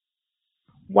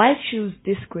Why choose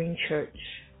this green church?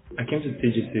 I came to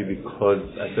TGC because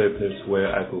I saw a place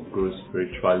where I could grow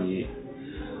spiritually,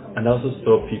 and I also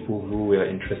saw people who were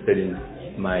interested in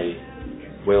my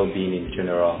well-being in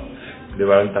general. They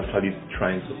weren't actually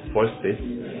trying to force it,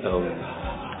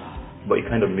 but it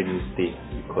kind of made me stay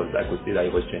because I could see that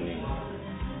it was genuine.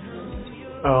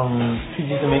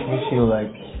 TGC make me feel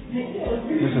like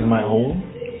this is my home.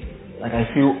 Like I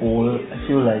feel old. I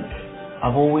feel like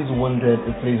I've always wanted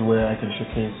a place where I can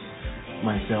showcase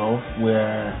myself,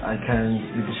 where I can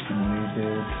be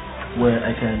discriminated, where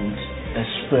I can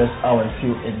express how I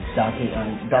feel exactly,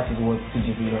 and that is what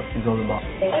TGC is all about.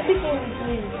 Everything we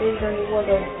do is based on the word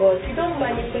of God. We don't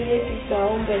manipulate it to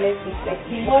our own benefit. Like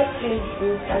the word feels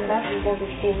good, and that is what we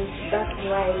think. That's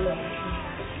why I love it.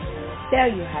 There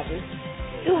you have it.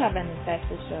 Do have an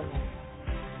insightful sermon.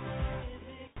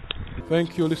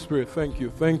 Thank you, Holy Spirit. Thank you.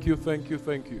 Thank you. Thank you.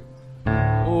 Thank you.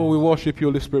 Oh, we worship you,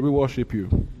 Holy Spirit. We worship you.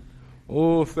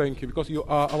 Oh, thank you, because you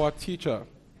are our teacher.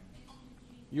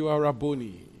 You are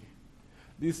Rabboni.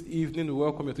 This evening, we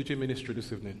welcome your teaching ministry this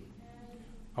evening.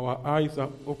 Our eyes are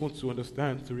open to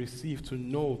understand, to receive, to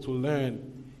know, to learn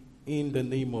in the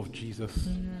name of Jesus.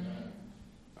 Mm-hmm.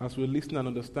 As we listen and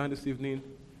understand this evening,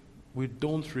 we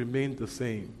don't remain the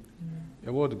same. Mm-hmm.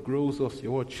 Your word grows us.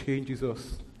 Your word changes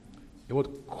us. Your word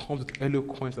comes with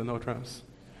eloquence and utterance.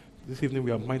 This evening, we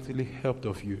are mightily helped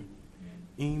of you.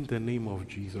 In the name of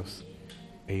Jesus.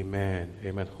 Amen.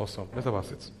 Amen. Awesome. Let's have our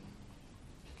seats.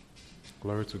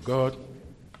 Glory to God.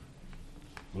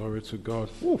 Glory to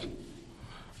God. Woo.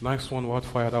 Nice one,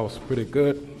 Wildfire. That was pretty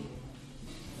good.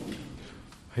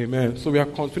 Amen. So we are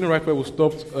continuing right where we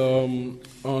stopped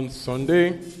on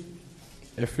Sunday.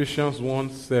 Ephesians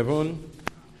 1:7.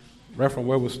 Right from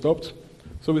where we stopped.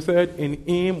 So we said, in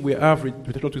him we have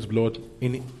redemption to his blood.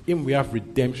 In him we have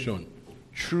redemption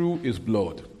through his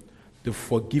blood, the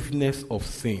forgiveness of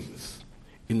sins,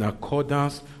 in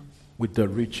accordance with the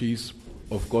riches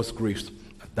of God's grace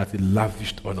that he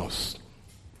lavished on us.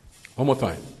 One more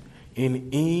time.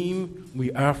 In him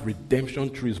we have redemption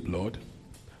through his blood,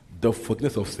 the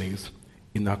forgiveness of sins,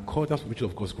 in accordance with the riches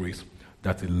of God's grace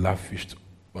that he lavished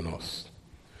on us.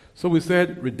 So we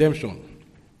said redemption.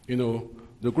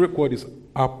 The Greek word is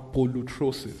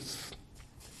apolutrosis.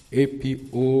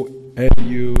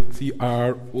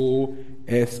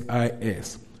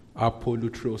 Apolutrosis.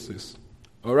 Apolutrosis.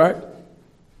 All right?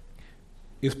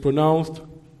 It's pronounced,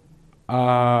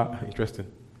 interesting.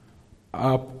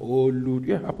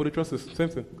 Apolutrosis. Same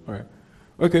thing. All right.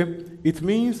 Okay. It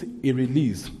means a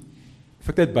release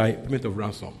effected by payment of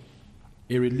ransom.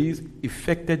 A release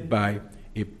effected by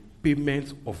a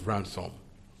payment of ransom.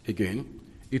 Again.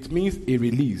 It means a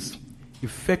release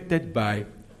effected by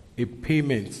a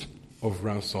payment of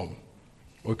ransom.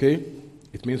 Okay?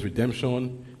 It means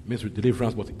redemption, means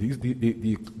deliverance, but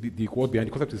the word behind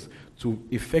the concept is to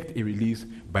effect a release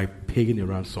by paying a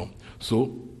ransom.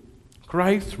 So,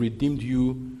 Christ redeemed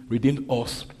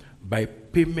us by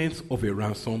payments of a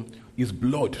ransom, his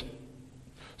blood.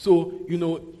 So,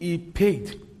 he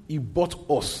paid, he bought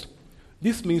us.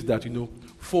 This means that,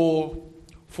 for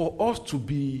us to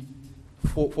be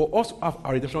For us to have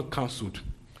our redemption cancelled,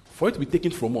 for it to be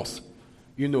taken from us,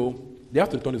 they have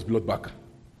to return his blood back. Do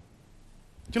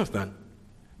you understand?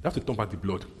 They have to return back the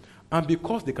blood. And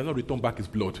because they cannot return back his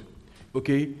blood,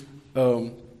 okay,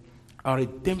 our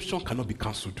redemption cannot be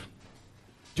cancelled.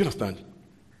 Do you understand?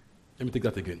 Let me take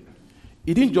that again.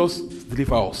 He didn't just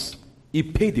deliver us. He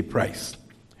paid the price.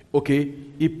 Okay?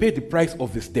 He paid the price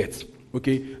of his death.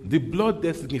 Okay, the blood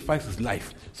there signifies his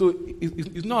life. So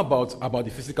it's not about the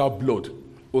physical blood.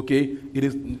 Okay, it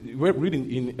is. We're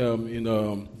reading in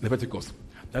Leviticus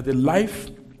that the life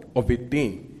of a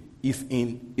thing is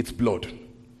in its blood.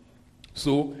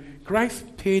 So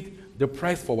Christ paid the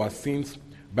price for our sins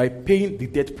by paying the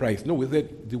death price. No, we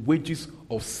said the wages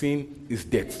of sin is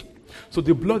death. So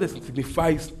the blood that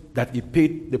signifies that he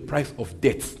paid the price of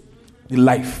death, the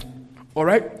life. All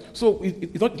right. So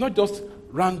it's not just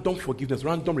random forgiveness,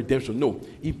 random redemption. No,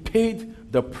 he paid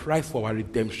the price for our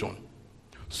redemption.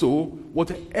 So,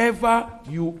 whatever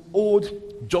you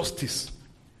owed justice,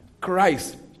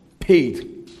 Christ paid. Do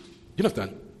you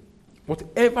understand?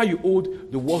 Whatever you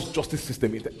owed the world's justice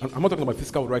system, I'm not talking about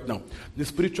physical right now, the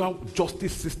spiritual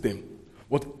justice system,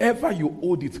 whatever you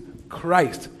owed it,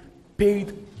 Christ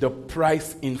paid the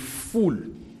price in full.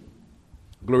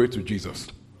 Glory to Jesus.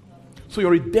 So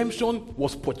your redemption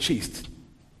was purchased.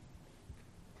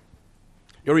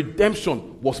 Your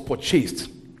redemption was purchased.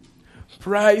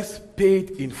 Price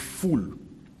paid in full.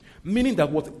 Meaning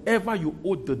that whatever you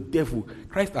owed the devil,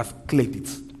 Christ has cleared it.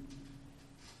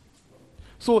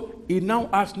 So he now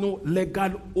has no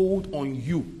legal hold on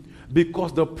you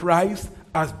because the price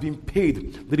has been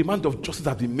paid. The demand of justice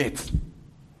has been met. That's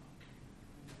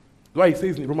why it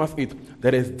says in Romans 8,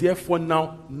 there is therefore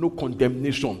now no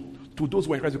condemnation to those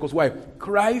who are in Christ. Because why?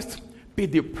 Christ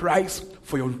paid the price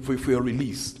for your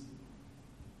release.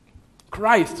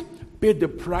 Christ paid the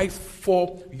price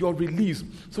for your release.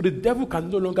 So the devil can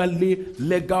no longer lay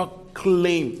legal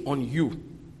claim on you.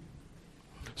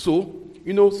 So,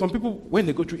 some people, when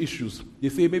they go through issues, they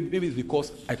say, maybe it's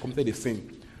because I committed a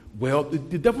sin. Well,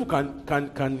 the devil can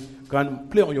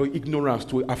play on your ignorance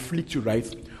to afflict you,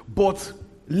 right? But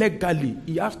legally,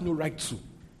 he has no right to.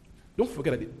 Don't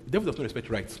forget that the devil does not respect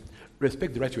rights.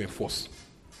 Respect the right you enforce.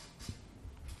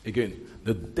 Again,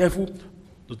 the devil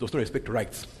does not respect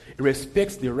rights. He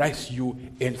respects the rights you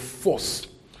enforce.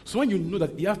 So when you know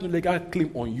that he has no legal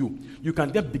claim on you, you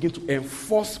can then begin to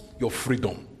enforce your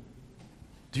freedom.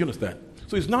 Do you understand?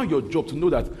 So it's now your job to know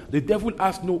that the devil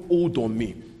has no hold on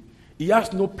me. He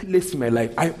has no place in my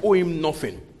life. I owe him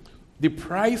nothing. The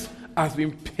price has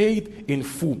been paid in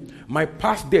full. My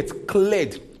past debt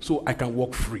cleared so I can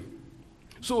walk free.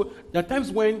 So there are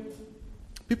times when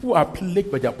people are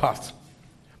plagued by their past.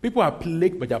 People are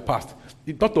plagued by their past.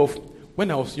 The thought of,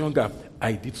 when I was younger,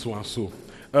 I did so and so.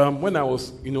 When I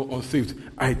was, unsaved,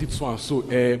 I did so and so.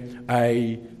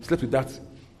 I slept with that.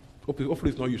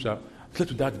 Hopefully it's not you, Sha.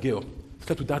 Slept with that girl.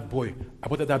 Slept with that boy. I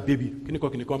bought that baby.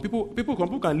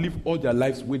 People can live all their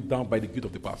lives weighed down by the guilt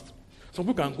of the past. Some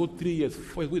people can go 3 years,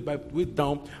 4 years weighed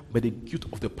down by the guilt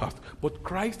of the past. But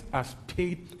Christ has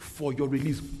paid for your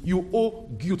release. You owe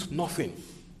guilt nothing.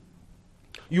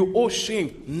 You owe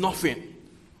shame nothing.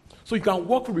 So you can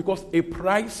walk free because a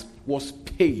price was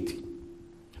paid.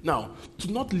 Now,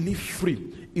 to not live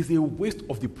free is a waste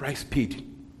of the price paid.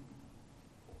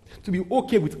 To be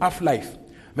okay with half-life,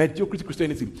 mediocrity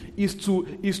Christianity, is to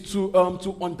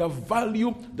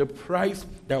undervalue the price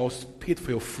that was paid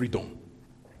for your freedom.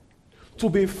 To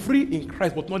be free in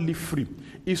Christ but not live free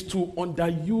is to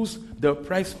underuse the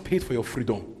price paid for your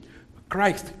freedom.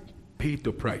 Christ paid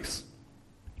the price.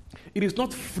 It is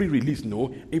not free release,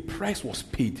 no. A price was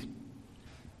paid.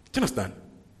 Do you understand?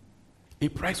 A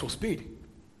price was paid.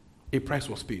 A price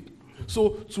was paid. So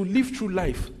to live through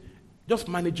life, just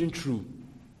managing through,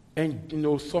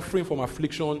 and suffering from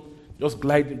affliction, just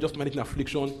gliding, just managing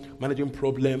affliction, managing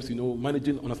problems,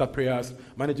 managing unanswered prayers,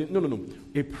 no.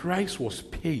 A price was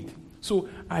paid. So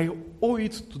I owe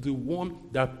it to the one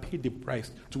that paid the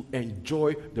price to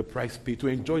enjoy the price paid, to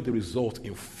enjoy the result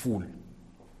in full. Do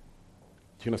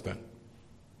you understand?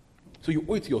 So you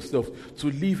owe it to yourself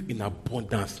to live in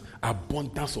abundance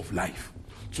of life,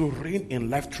 to reign in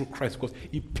life through Christ because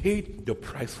he paid the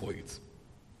price for it.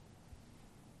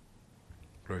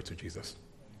 Glory to Jesus.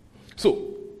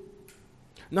 So,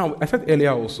 now I said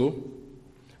earlier also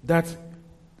that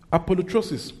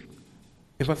apolutrosis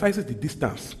emphasizes the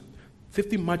distance,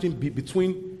 safety margin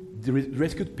between the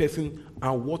rescued person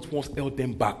and what once held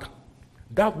them back.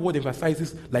 That word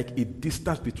emphasizes like a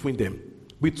distance between them,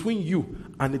 between you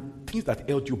and the things that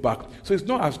held you back. So it's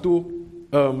not as though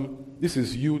this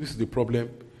is you, this is the problem,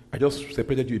 I just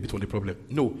separated you a bit from the problem.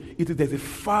 No, there's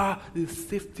a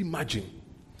safety margin.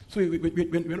 So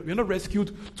we're not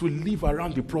rescued to live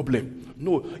around the problem.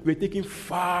 No, we're taken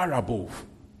far above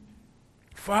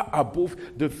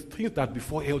the things that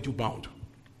before held you bound.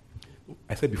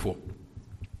 I said before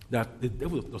that the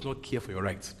devil does not care for your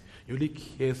rights. He only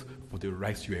cares for the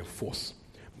rights you enforce.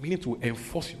 Meaning to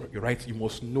enforce your rights, you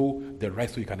must know the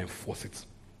rights so you can enforce it.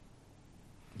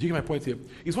 Do you get my point here?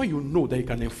 It's when you know that you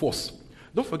can enforce.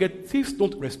 Don't forget, thieves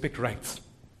don't respect rights.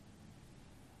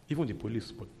 Even the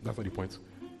police, but that's not the point.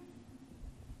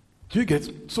 Do you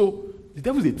get? So, the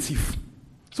devil is a thief.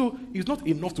 So, it's not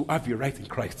enough to have a right in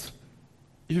Christ.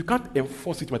 If you can't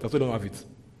enforce it, you might as well don't have it.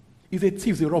 He's a thief,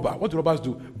 he's a robber. What do robbers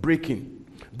do? Break in.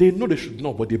 They know they should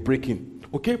not, but they break in.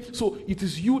 Okay? So, it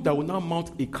is you that will now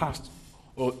mount a cast,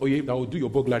 or that will do your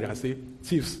burglary and say,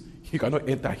 thieves, you cannot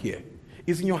enter here.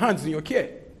 It's in your hands, in your care.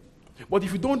 But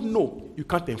if you don't know, you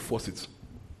can't enforce it.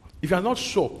 If you are not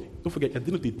sure, don't forget, you're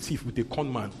dealing with a thief, with a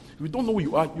con man. If you don't know who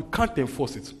you are, you can't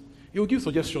enforce it. He will give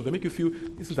suggestions that make you feel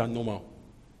these things are normal.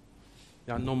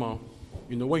 They are normal.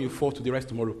 When you fall to the rise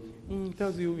tomorrow,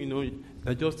 tells you,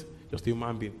 they're just a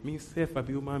human being. Me, self, I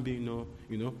be human being,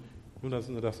 That's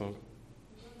another song.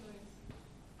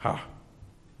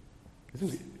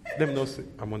 Let me not say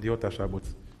I'm on the altar, but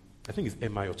I think it's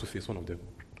MI or Two-Face, one of them.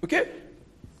 Okay?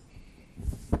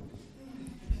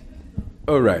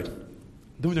 All right.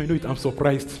 Don't you know it? I'm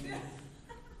surprised.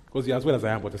 Because you're as well as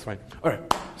I am, but it's fine. All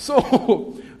right.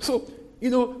 So,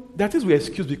 that is we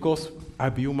excuse because I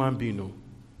be human being.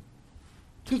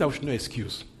 Things that we should not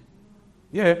excuse.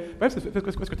 Yeah, Bible says, 1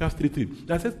 Corinthians 3:3,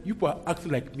 that says, you people are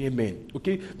acting like mere men.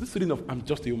 Okay? This feeling of I'm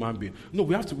just a human being. No,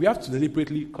 we have to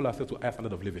deliberately call ourselves to a higher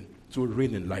standard of living, to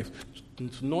reign in life, to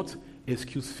not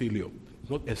excuse failure,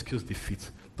 not excuse defeat,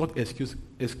 not excuse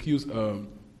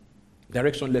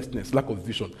directionlessness, lack of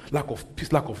vision, lack of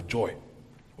peace, lack of joy.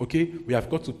 Okay? We have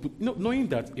got to put, knowing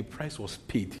that a price was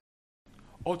paid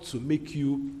ought to make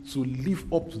you to live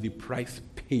up to the price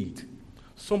paid.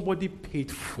 Somebody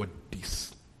paid for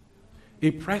this. A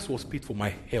price was paid for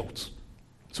my health.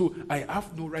 So I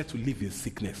have no right to live in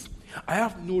sickness. I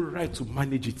have no right to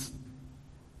manage it.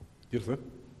 You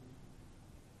understand?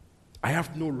 I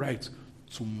have no right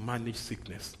to manage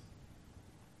sickness.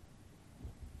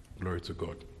 Glory to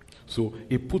God. So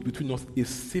it put between us a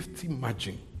safety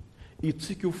margin. It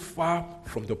took you far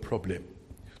from the problem.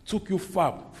 Took you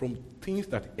far from things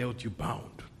that held you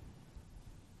bound.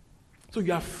 So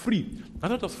you are free.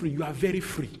 Not just free, you are very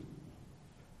free.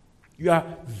 You are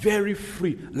very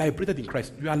free, liberated in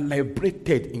Christ. You are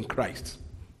liberated in Christ.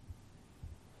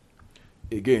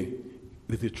 Again,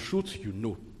 it is the truth you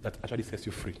know that actually sets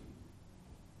you free.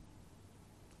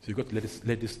 So you've got to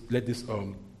let this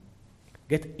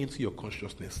get into your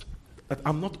consciousness. That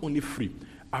I'm not only free,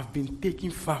 I've been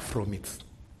taken far from it.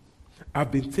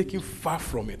 I've been taken far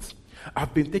from it.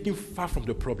 I've been taken far from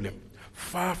the problem,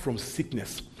 far from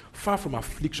sickness, far from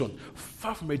affliction,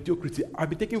 far from mediocrity. I've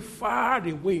been taken far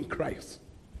away in Christ.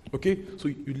 Okay? So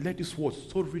you let this word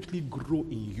so richly grow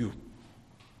in you.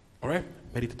 All right?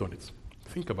 Meditate on it.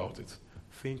 Think about it.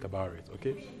 Think about it.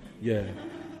 Okay? Yeah.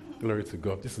 Glory to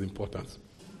God. This is important.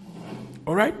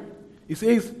 All right? It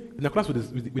says, in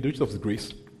accordance with the riches of His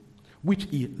grace, which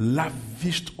He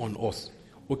lavished on us.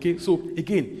 Okay? So,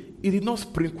 again, He did not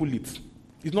sprinkle it.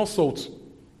 It's not salt.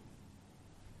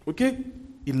 Okay?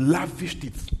 He lavished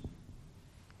it.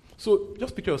 So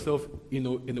just picture yourself, in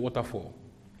the waterfall,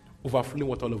 overflowing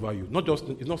water all over you.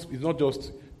 It's not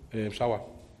just shower,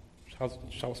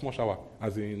 small shower,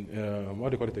 as in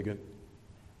what do they call it again?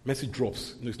 Mercy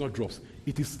drops. No, it's not drops.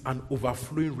 It is an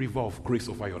overflowing river of grace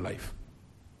over your life.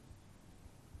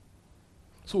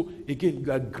 So again,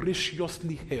 you are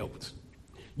graciously helped.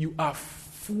 You are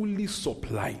fully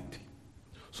supplied.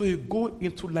 So you go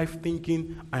into life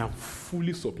thinking, I am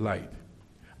fully supplied.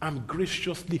 I'm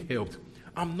graciously helped.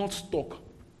 I'm not stuck.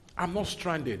 I'm not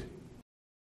stranded.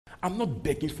 I'm not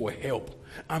begging for help.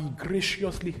 I'm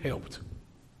graciously helped.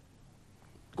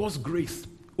 God's grace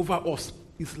over us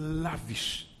is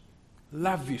lavish.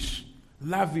 Lavish.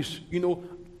 Lavish.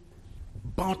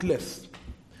 Boundless.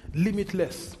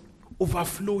 Limitless.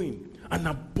 Overflowing. An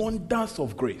abundance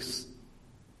of grace.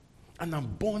 An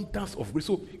abundance of grace.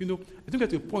 So, I think get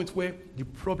to a point where the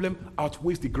problem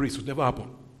outweighs the grace. It will never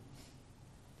happen.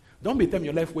 Don't be a time in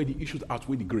your life where the issues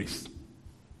outweigh the grace.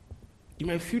 You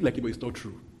might feel like it, but it's not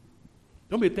true.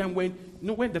 Don't be a time when,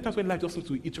 the times when life just seems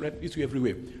to eat you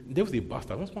everywhere. There's a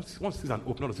bastard. Once he sees an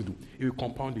open, what does he do? He will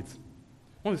compound it.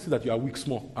 Once he sees that you are weak,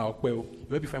 small, you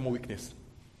will find more weakness.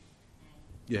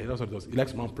 Yeah, that's what he does. He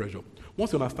likes to mount pressure.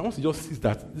 Once he just sees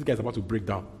that this guy is about to break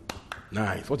down,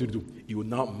 nice. What do you do? He will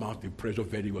now mount the pressure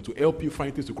very well to help you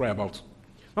find things to cry about.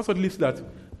 That's what leads to that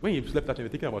when you slept at night, you're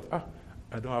thinking about,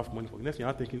 I don't have money for it. Next thing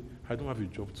you're thinking, I don't have a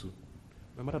job too.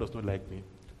 My mother does not like me.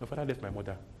 My father left my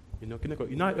mother.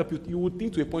 You would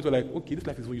think to a point where okay, this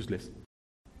life is so useless.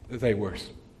 That's how it works.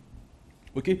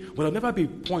 Okay? But there'll never be a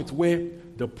point where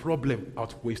the problem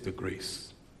outweighs the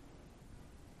grace.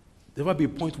 There'll never be a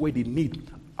point where the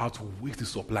need outweighs the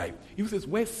supply. If it says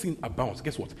where sin abounds,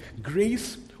 guess what?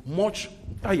 Grace much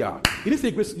higher. He didn't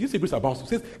say grace abounds. It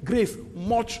says grace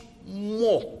much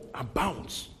more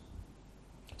abounds.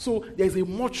 So there's a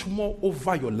much more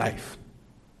over your life.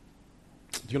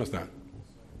 Do you understand?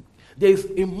 There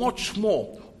is a much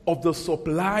more of the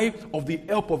supply of the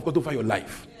help of God over your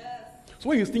life. Yes. So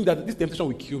when you think that this temptation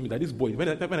will kill me, that this boy, when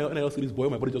I see this boy,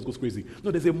 my body just goes crazy.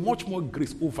 No, there's a much more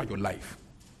grace over your life.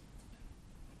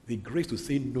 The grace to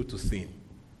say no to sin,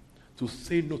 to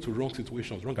say no to wrong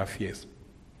situations, wrong affairs.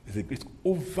 There's a grace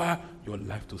over your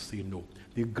life to say no.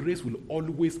 The grace will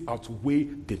always outweigh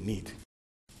the need.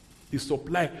 The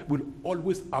supply will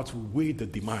always outweigh the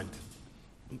demand.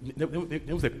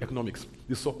 There was economics.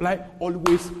 The supply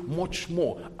always much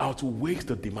more outweighs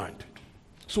the demand.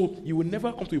 So you will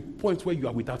never come to a point where you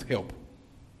are without help.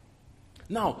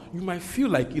 Now, you might feel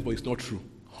like it, but it's not true.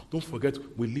 Don't forget,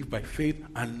 we live by faith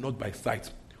and not by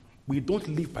sight. We don't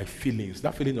live by feelings.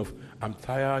 That feeling of, I'm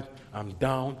tired, I'm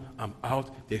down, I'm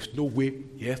out, there's no way.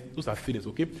 Yes, those are feelings,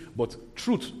 okay? But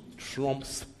truth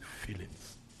trumps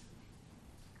feelings.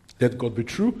 Let God be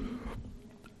true.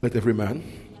 Let every man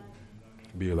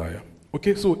be a liar.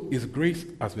 Okay, so His grace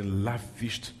has been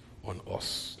lavished on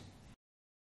us.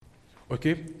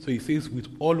 Okay? So he says, with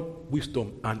all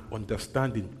wisdom and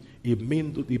understanding, he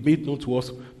made known to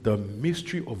us the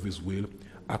mystery of his will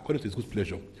according to his good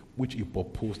pleasure, which he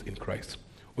purposed in Christ.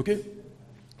 Okay?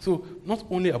 So not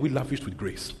only are we lavished with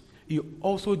grace, he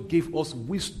also gave us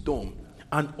wisdom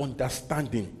and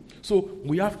understanding. So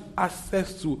we have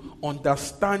access to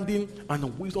understanding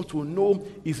and wisdom to know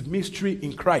his mystery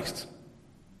in Christ.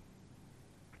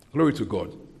 Glory to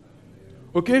God.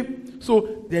 Okay?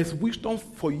 So there's wisdom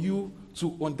for you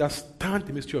to understand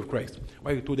the mystery of Christ.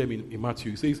 Why he told them in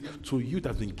Matthew, he says, to you that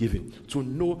has been given, to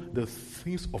know the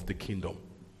things of the kingdom.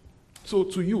 So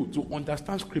to you, to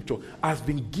understand scripture has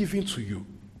been given to you.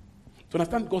 To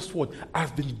understand God's word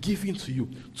has been given to you.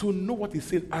 To know what he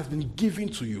said has been given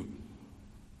to you.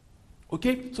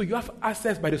 Okay? So you have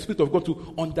access by the Spirit of God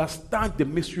to understand the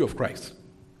mystery of Christ.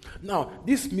 Now,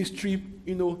 this mystery,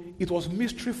 it was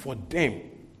mystery for them,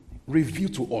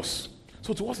 revealed to us.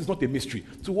 So to us, it's not a mystery.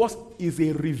 To us, it's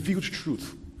a revealed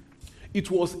truth. It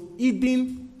was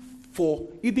hidden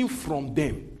from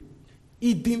them,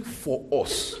 hidden for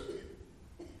us.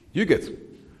 You get?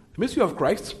 The mystery of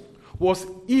Christ was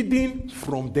hidden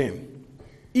from them,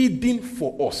 hidden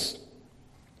for us.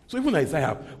 So even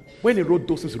Isaiah, when he wrote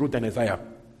those things, he wrote in Isaiah,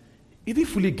 he didn't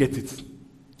fully get it.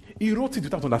 He wrote it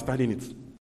without understanding it. Do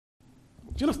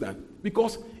you understand?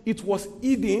 Because it was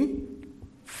hidden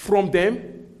from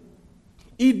them,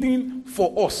 hidden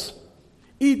for us,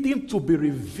 hidden to be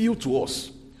revealed to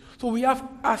us. So we have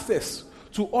access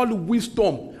to all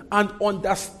wisdom and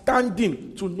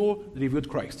understanding to know the revealed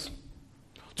Christ,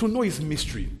 to know his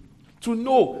mystery, to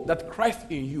know that Christ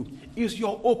in you is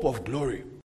your hope of glory.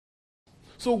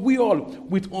 So we all,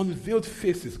 with unveiled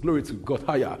faces, glory to God,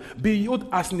 higher, behold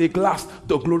as in a glass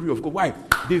the glory of God. Why?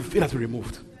 The veil has been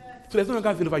removed. So there's no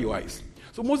longer veil over your eyes.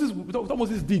 So Moses, what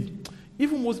Moses did,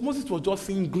 even Moses was just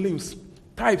seeing glimpses,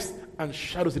 types, and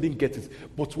shadows. He didn't get it.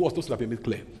 But to us, those have been made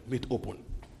clear, made open.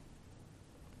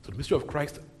 So the mystery of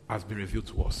Christ has been revealed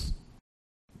to us.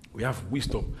 We have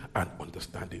wisdom and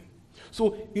understanding.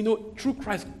 So, through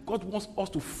Christ, God wants us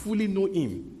to fully know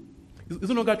him. It's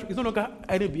no longer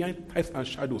hiding behind types and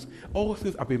shadows. All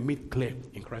things have been made clear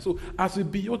in Christ. So as we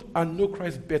behold and know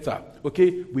Christ better,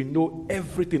 okay, we know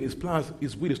everything, his plans,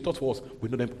 his will, his thoughts for us, we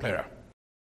know them clearer.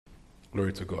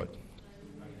 Glory to God.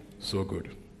 So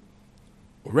good.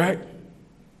 All right.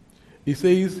 He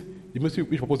says, the mystery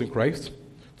which proposed in Christ,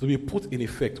 to be put into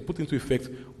effect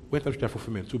when time reaches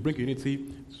fulfillment, to bring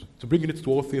unity to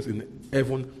all things in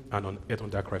heaven and on earth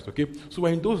under Christ. Okay? So we're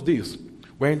in those days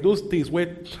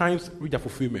where times reach their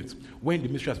fulfillment, when the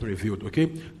mystery has been revealed, okay?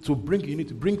 To bring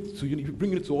unity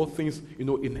to all things,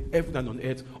 in heaven and on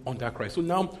earth under Christ. So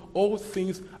now all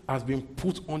things has been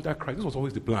put under Christ. This was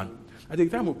always the plan. At the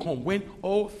time will come when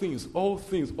all things will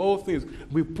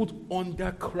be put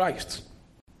under Christ.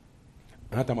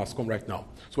 And that time has come right now.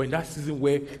 So in that season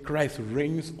where Christ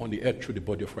reigns on the earth through the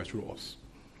body of Christ through us.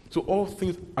 So all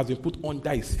things has been put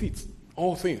under his feet.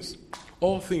 All things.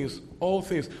 So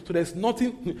there's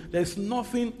nothing, that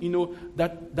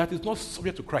is not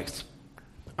subject to Christ.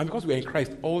 And because we are in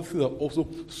Christ, all things are also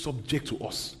subject to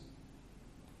us.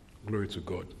 Glory to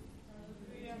God.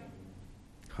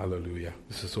 Hallelujah.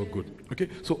 This is so good. Okay,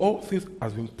 so all things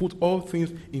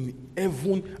in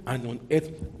heaven and on earth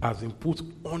has been put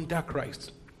under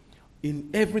Christ. In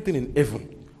everything in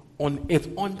heaven, on earth,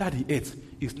 under the earth,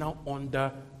 is now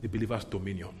under the believer's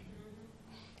dominion.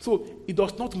 So it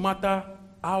does not matter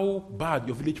how bad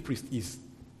your village priest is.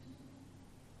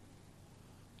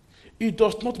 It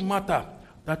does not matter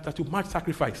that you match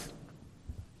sacrifice.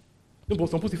 No, but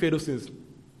some people fear those things.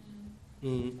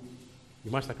 You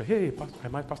might say, hey,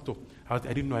 pastor, I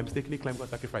didn't know. I mistakenly climbed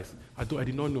God's sacrifice. I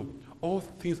did not know. All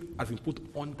things has been put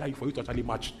under you for you to actually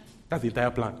match. That's the entire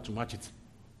plan, to match it.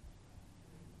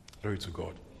 Glory to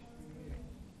God.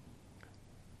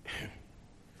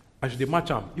 As they match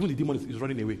him, even the demon is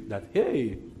running away. That,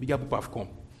 hey, bigger people have come.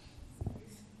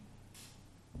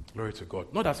 Glory to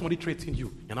God. Not that somebody threatened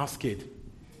you. You're not scared.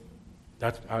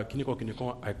 That, I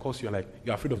curse you,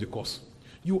 you're afraid of the curse.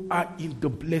 You are in the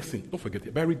blessing. Don't forget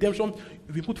it. By redemption,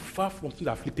 you've been put far from things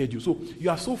that afflicted you. So you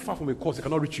are so far from a cause, it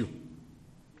cannot reach you.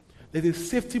 There's a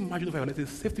safety margin over your life. There's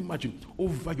a safety margin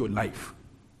over your life.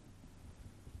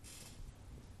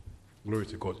 Glory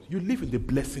to God. You live in the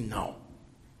blessing now.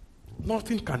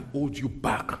 Nothing can hold you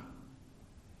back.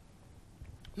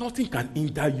 Nothing can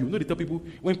hinder you. They tell people,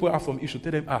 when people have some issue,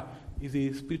 tell them, it's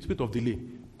a spirit of delay.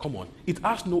 Come on. It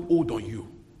has no hold on you.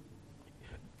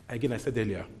 Again, I said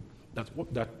earlier,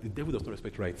 that the devil does not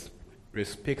respect rights,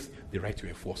 respects the right to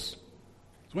enforce.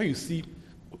 So when you see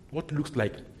what looks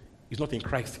like is not in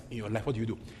Christ in your life, what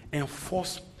do?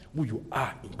 Enforce who you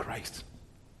are in Christ.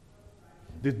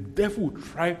 The devil will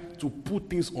try to put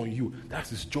things on you. That's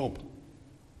his job.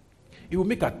 He will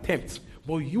make attempts,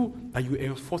 but you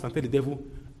enforce and tell the devil,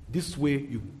 this way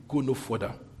you go no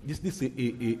further. This is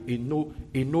a no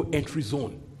entry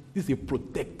zone. This is a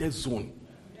protected zone.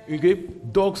 Okay,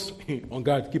 dogs on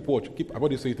guard. Keep watch. Keep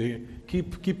about to say it.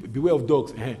 Keep beware of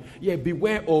dogs. Yeah,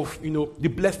 beware of the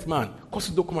blessed man.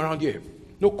 Curses don't come around here.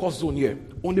 No curse zone here.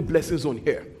 Only blessing zone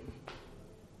here.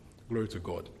 Glory to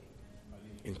God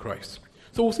in Christ.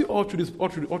 So we'll see all through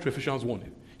Ephesians 1.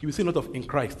 You will see a lot of in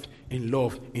Christ, in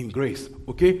love, in grace.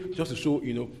 Okay, just to show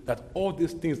that all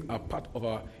these things are part of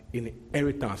our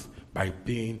inheritance by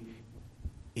being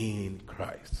in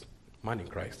Christ. Man in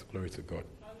Christ. Glory to God.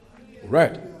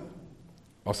 Right.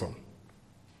 Awesome.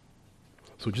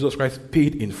 So Jesus Christ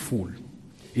paid in full.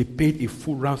 He paid a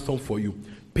full ransom for you.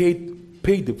 Paid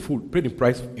the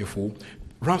price in full.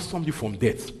 Ransomed you from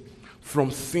death,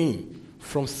 from sin,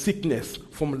 from sickness,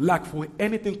 from lack, for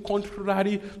anything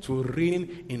contrary to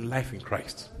reigning in life in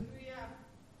Christ.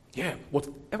 Yeah,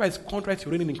 whatever is contrary to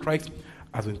reigning in Christ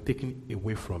has been taken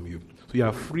away from you. So you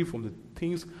are free from the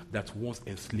things that once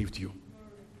enslaved you.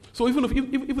 So even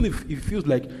if it feels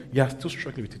like you are still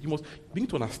struggling with it, you must begin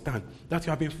to understand that you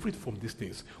have been freed from these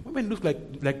things. When it looks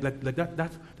like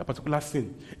that particular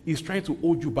sin is trying to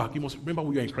hold you back, you must remember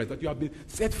who you are in Christ, that you have been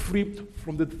set free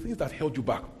from the things that held you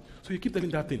back. So you keep telling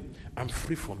that thing, I'm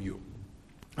free from you.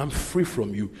 I'm free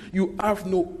from you. You have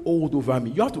no hold over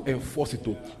me. You have to enforce it,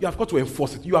 though. You have got to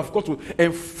enforce it. You have got to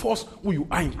enforce who you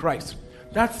are in Christ.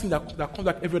 That thing that comes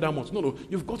back every other month. No.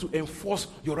 You've got to enforce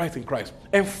your right in Christ.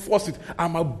 Enforce it.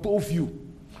 I'm above you.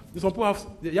 Some people have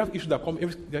issues that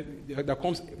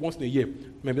comes once in a year.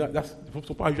 Maybe some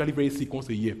people are usually very sick once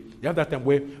a year. They have that time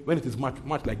where when it is March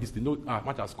like this, they know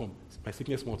March has come. It's my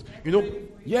sickness month.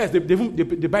 Yes, they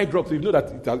buy drugs. They know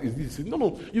that it is this.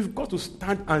 No. You've got to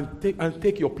stand and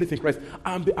take your place in Christ.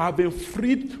 I've been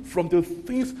freed from the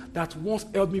things that once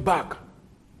held me back.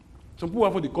 Some people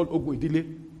have what they call ogun-idile.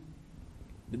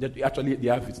 Actually, they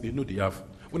have it. They know they have.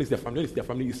 When it's their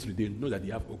family history, they know that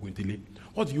they have ogun-idile.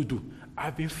 What do?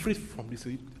 I've been freed from this.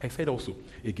 I said also,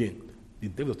 again, the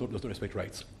devil does not respect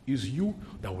rights. It's you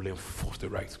that will enforce the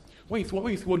rights. When you see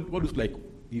what looks like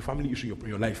the family issue in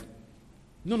your life,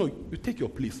 no, you take your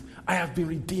place. I have been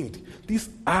redeemed. This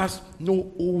has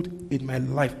no hold in my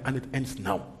life, and it ends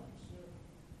now.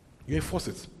 You enforce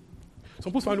it.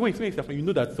 Some people, when you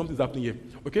know that something's happening here.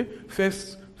 Okay,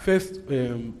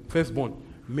 firstborn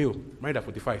male, married at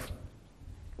 45.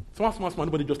 Smart,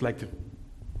 nobody just liked him.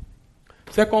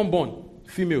 Second born,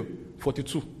 female,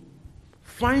 42.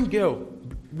 Fine girl,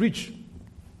 rich.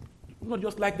 Not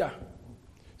just like that.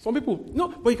 Some people, no,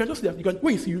 but you can just see that.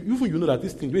 When you know that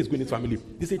this thing is going into family,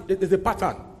 there's a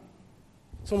pattern.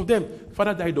 Some of them,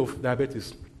 father died of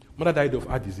diabetes, mother died of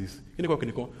heart disease,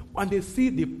 and they see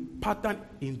the pattern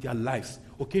in their lives.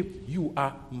 Okay, you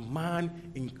are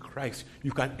man in Christ.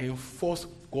 You can enforce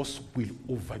God's will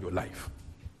over your life.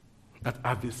 That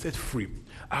I've been set free.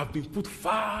 I've been put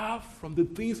far from the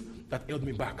things that held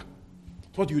me back.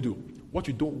 So what do? What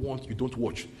you don't want, you don't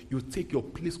watch. You take your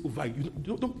place over.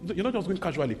 You're not just going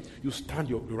casually. You stand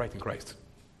your right in Christ.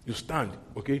 You stand,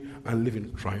 okay, and live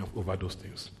in triumph over those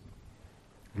things.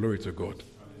 Glory to God.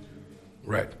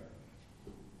 Right.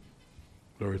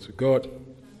 Glory to God.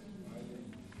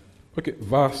 Okay,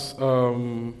 verse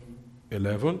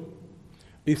 11.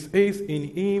 It says, in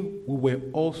him we were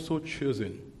also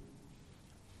chosen,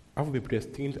 having been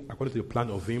predestined according to the plan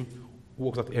of him who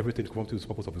works out everything according to the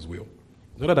purpose of his will.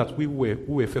 In order that we who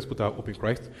were first put our hope in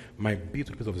Christ might be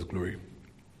to the praise of his glory.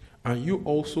 And you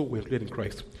also were included in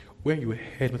Christ when you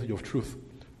heard the message of truth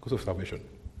because of salvation.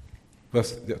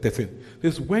 Verse 13.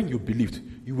 This is when you believed,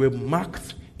 you were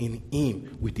marked in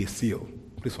him with a seal.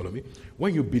 Please follow me.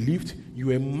 When you believed, you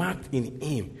were marked in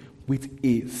him with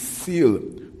a seal,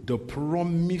 the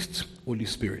promised Holy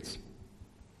Spirit.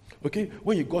 Okay?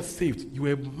 When you got saved, you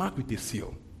were marked with a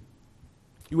seal.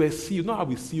 You were sealed. You know how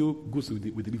we seal goods with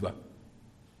the liver?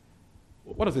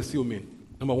 What does a seal mean?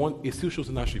 Number one, a seal shows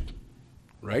ownership.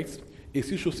 Right? A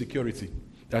seal shows security.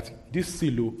 That this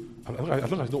seal, as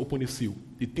long as you don't open the seal,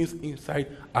 the things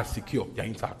inside are secure. They are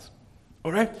intact.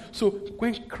 All right? So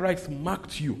when Christ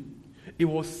marked you, he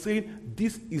was saying,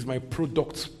 this is my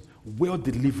product, well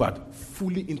delivered,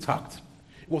 fully intact.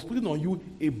 He was putting on you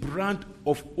a brand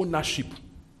of ownership.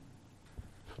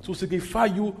 To signify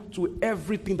you to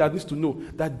everything that needs to know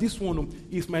that this one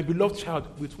is my beloved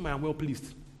child with whom I am well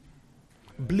pleased.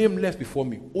 Blameless before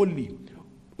me, holy,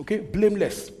 okay,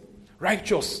 blameless,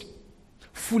 righteous,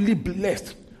 fully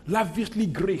blessed, lavishly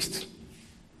graced.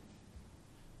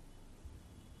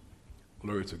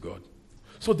 Glory to God.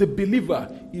 So the believer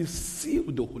is sealed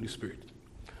with the Holy Spirit.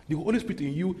 The Holy Spirit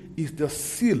in you is the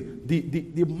seal,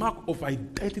 the mark of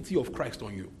identity of Christ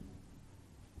on you.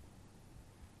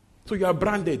 So you are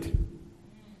branded.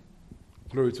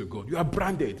 Glory to God. You are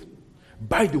branded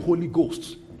by the Holy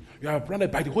Ghost. You are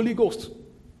branded by the Holy Ghost.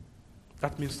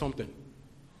 That means something.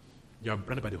 You are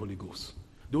branded by the Holy Ghost.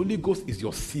 The Holy Ghost is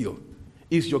your seal,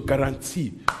 is your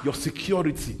guarantee, your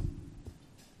security,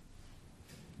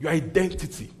 your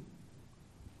identity.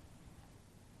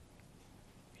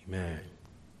 Amen.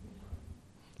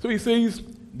 So he says,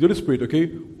 the Holy Spirit,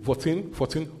 okay, 14,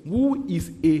 who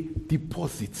is a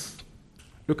deposit.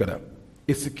 Look at that.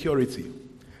 A security.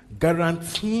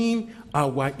 Guaranteeing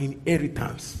our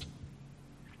inheritance.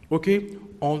 Okay?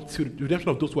 Until the redemption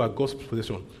of those who are God's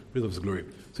possession. Praise of his glory.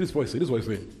 So this is what he's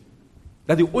saying.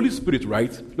 That the Holy Spirit,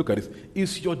 right? Look at this.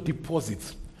 Is your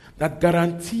deposit that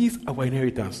guarantees our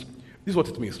inheritance. This is what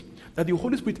it means. That the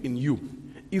Holy Spirit in you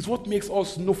is what makes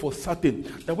us know for certain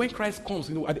that when Christ comes,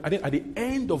 at the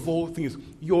end of all things,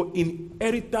 your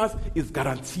inheritance is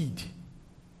guaranteed.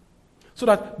 So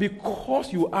that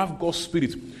because you have God's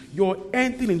Spirit, your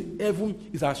entering in heaven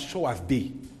is as sure as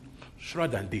day, surer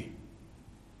than day.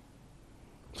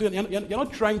 So you're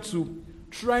not trying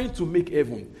to make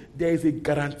heaven. There is a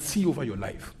guarantee over your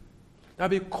life that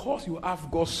because you have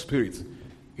God's Spirit,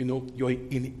 your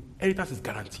inheritance is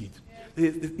guaranteed.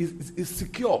 It's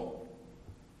secure.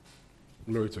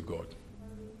 Glory to God.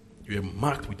 You are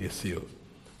marked with a seal,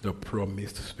 the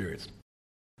promised Spirit.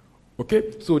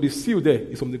 Okay, so the seal there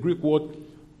is from the Greek word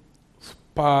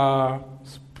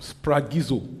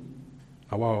spragizo.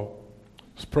 Wow.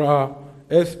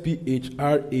 S-P-H-R-A-G-I-Z-O.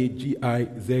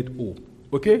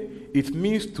 Okay, it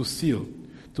means to seal,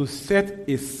 to set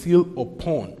a seal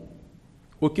upon.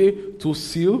 Okay, to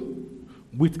seal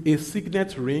with a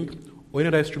signet ring or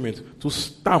another instrument, to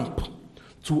stamp,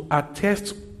 to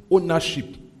attest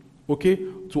ownership. Okay,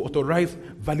 to authorize,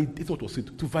 validate what was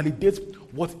sealed, to validate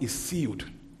what is sealed.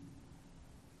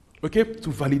 Okay,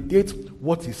 to validate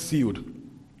what is sealed.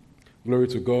 Glory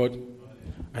to God.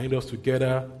 I need us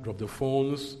together, drop the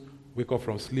phones, wake up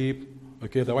from sleep.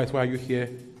 Okay, otherwise, why are you here?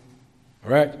 All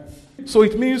right? So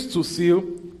it means to seal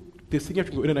the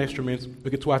signature of an instrument,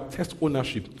 okay, to attest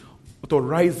ownership,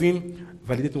 authorizing,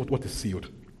 validating what is sealed.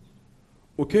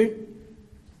 Okay?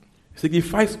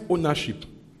 Signifies ownership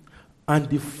and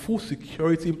the full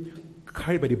security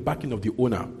carried by the backing of the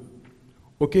owner.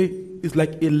 Okay? It's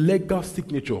like a legal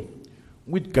signature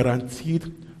which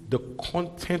guaranteed the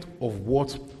content of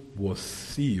what was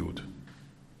sealed.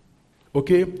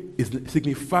 Okay? It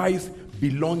signifies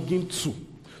belonging to.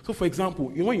 So, for example,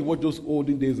 when you watch those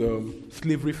olden days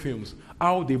slavery films,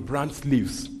 how they brand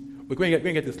slaves. But when you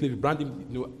get a slave, brand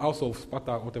him, House of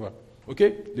Sparta, whatever.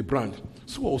 Okay? The brand.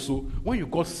 So also, when you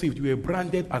got saved, you were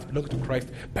branded as belonging to Christ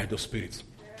by the Spirit.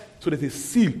 So there's a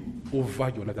seal over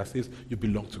your life that says you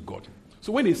belong to God.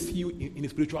 So when they see you in the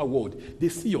spiritual world, they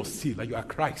see your seal, like you are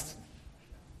Christ.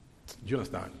 Do you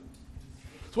understand?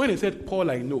 So when they said,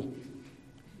 Paul, I know,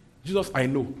 Jesus, I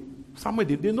know, Samuel,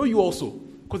 they know you also,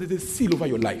 because there's a seal over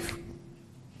your life.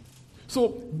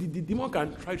 So the demon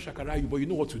can try to shakara you, but you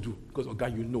know what to do, because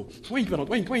God, you know. So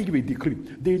when you give a decree,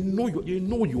 they know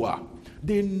you are.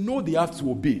 They know they have to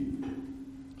obey.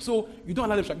 So you don't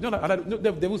allow them. You don't allow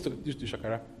the devils to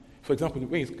shakara. For example,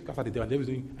 when you cast out the devil, and the devil is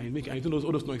doing, and you don't know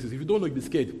all those noises. If you don't know, you'll be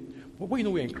scared. But when you know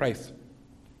we're in Christ,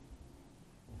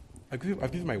 I've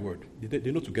given my word.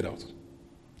 They know to get out.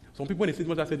 Some people, when they see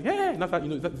the said, hey, that's how,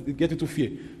 they get into fear.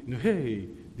 Hey,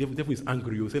 the devil is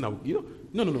angry. You say now,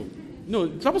 no.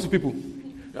 It's happens to people.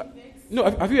 No,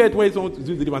 have you heard when someone is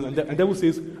doing the devil and the devil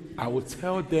says, I will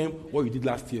tell them what you did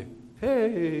last year.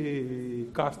 Hey,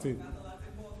 casting.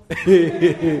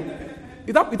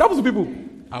 It happens to people.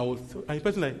 And the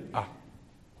person like,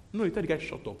 no, you tell the guy,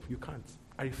 shut up. You can't.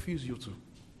 I refuse you to.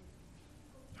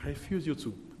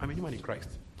 I'm a human in Christ.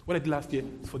 What I did last year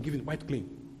is forgiven, white clean.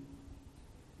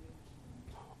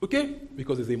 Okay?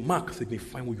 Because there's a mark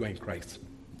signifying who you are in Christ.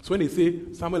 So when they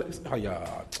say, Samuel,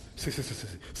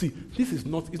 see, this is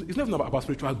not, it's not about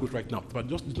spiritual growth right now, but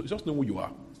just know who you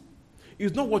are.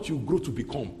 It's not what you grow to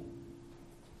become. Do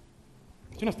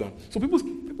you understand? So people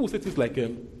say things like,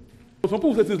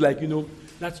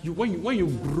 that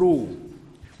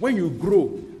when you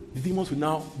grow, the demons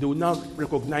will now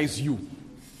recognize you.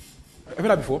 Have you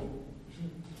heard that before?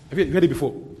 Have you heard it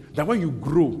before? That when you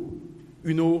grow,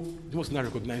 the demons will now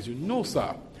recognize you. No,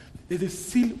 sir. There's a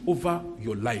seal over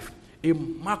your life, a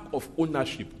mark of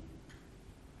ownership.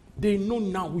 They know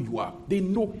now who you are. They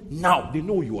know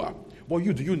who you are. But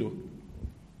do you know?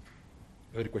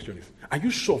 The question is, are you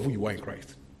sure of who you are in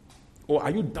Christ? Or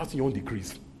are you doubting your own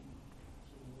decrees?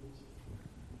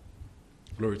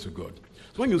 Glory to God.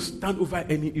 So when you stand over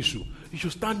any issue, you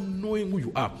should stand knowing who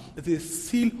you are. There's a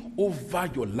seal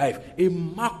over your life, a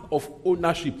mark of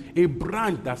ownership, a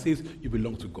brand that says you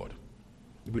belong to God.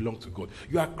 You belong to God.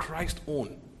 You are Christ's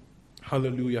own.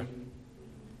 Hallelujah.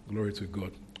 Glory to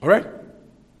God. All right?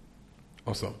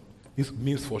 Awesome. This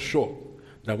means for sure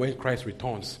that when Christ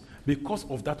returns, because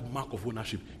of that mark of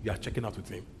ownership, you are checking out with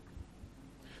him.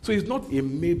 So it's not a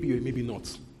maybe or maybe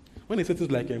not. When they say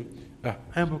things like,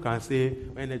 people can say,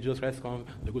 when Jesus Christ comes,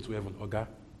 they go to heaven. Okay?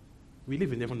 We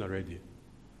live in heaven already.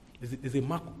 There's a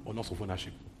mark on us of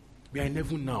ownership. We are in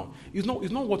heaven now. It's not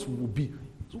what we will be.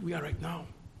 It's who we are right now.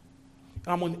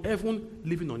 I'm on heaven,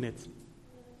 living on earth. Do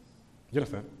you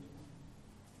understand?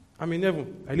 I'm in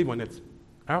heaven. I live on earth.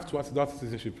 I have to ask that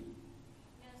citizenship.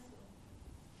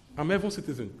 I'm a heaven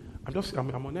citizen.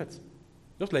 I'm on earth.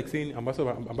 Just like saying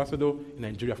ambassador in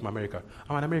Nigeria from America.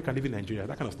 I'm an American living in Nigeria.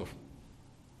 That kind of stuff.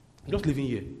 I'm just living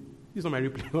here. This is not my real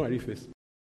place, not my real face.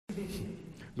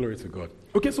 Glory to God.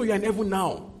 Okay, so you're in heaven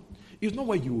now. It's not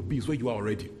where you will be, it's where you are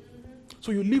already.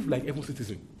 So you live like heaven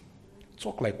citizen.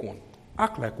 Talk like one.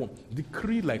 Act like one.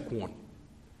 Decree like one.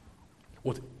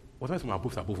 Whatever is from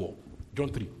above is above all. John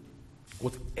 3.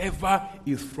 Whatever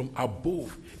is from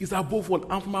above is above all.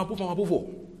 I'm from above, I'm above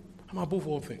all. I'm above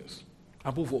all things.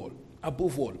 Above all.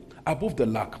 Above all. Above the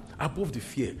lack. Above the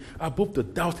fear. Above the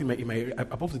doubt in my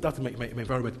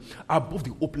environment. Above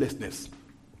the hopelessness.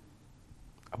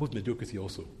 Above mediocrity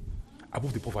also.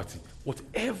 Above the poverty.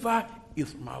 Whatever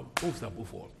is from above is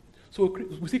above all. So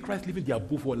we see Christ living the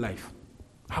above all life.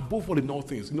 Above all in all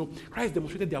things. You know, Christ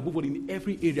demonstrated the above all in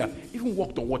every area. Even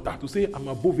walked on water to say, I'm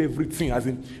above everything, as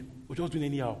in, we're just doing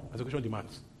anyhow, as the question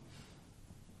demands.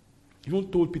 He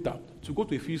even told Peter to go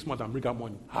to a fish mart and bring out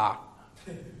money.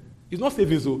 It's not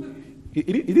savings, though.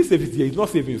 It is savings here. It's not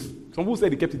savings. Some people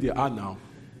said they kept it there. Now.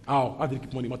 How did they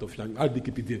keep money out of fish? How did they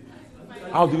keep it there?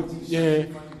 How did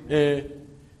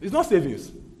it's not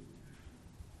savings.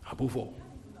 Above all.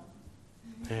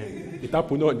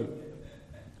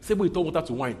 Say we turn water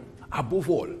to wine. Above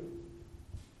all.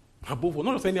 Above all.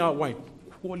 Not just any other wine.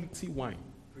 Quality wine.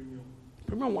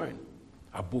 Premium wine.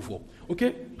 Above all.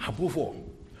 Okay? Above all.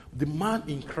 The man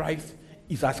in Christ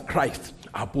is as Christ.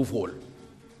 Above all.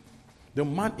 The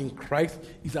man in Christ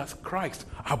is as Christ.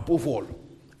 Above all.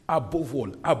 Above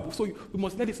all. So we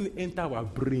must let this thing enter our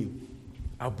brain.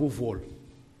 Above all.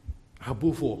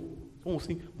 Above all. Someone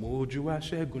sing, Mojua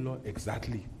Shegulo.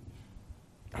 Exactly.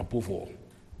 Above all.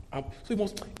 So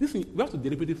we have to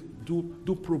deliberately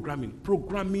do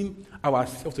programming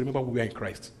ourselves to remember who we are in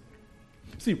Christ.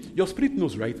 See, your spirit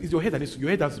knows, right? It's your head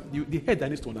the head that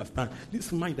needs to understand.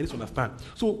 This mind that needs to understand.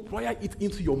 So wire it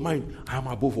into your mind. I'm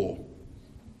above all.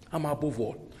 I'm above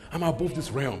all. I'm above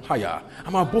this realm. Higher.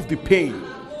 I'm above the pain.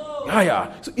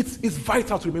 Higher. So it's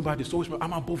vital to remember this. So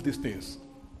I'm above these things.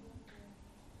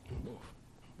 I'm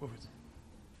above it.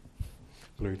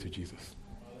 Glory to Jesus.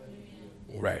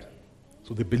 All right.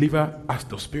 So the believer has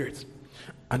the Spirit.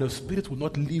 And the Spirit will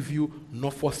not leave you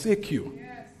nor forsake you.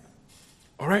 Yes.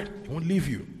 All right? He won't leave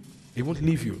you. He won't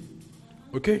leave you.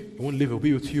 Okay? He won't leave. He'll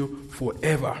be with you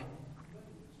forever.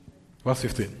 Verse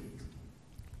 15.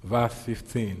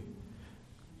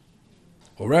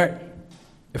 All right?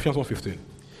 Ephesians 1:15.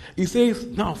 He says,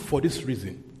 now for this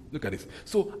reason. Look at this.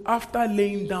 So after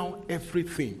laying down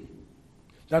everything,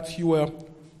 that you are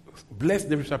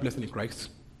blessed, every blessing in Christ.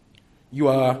 You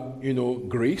are,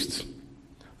 graced,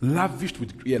 lavished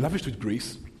with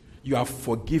grace. You are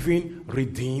forgiven,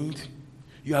 redeemed.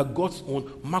 You are God's own,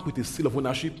 marked with a seal of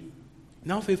ownership.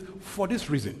 Now says, for this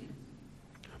reason,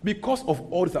 because of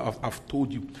all that I've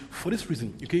told you, for this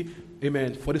reason, okay,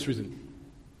 amen, for this reason.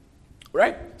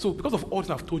 Right? So because of all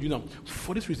that I've told you now,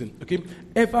 for this reason, okay,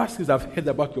 ever since I've heard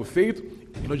about your faith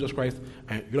in Lord Jesus Christ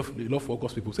and your love for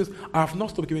God's people, it says, I have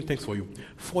not stopped giving thanks for you.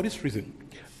 For this reason,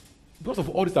 because of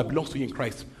all this that belongs to you in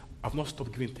Christ, I've not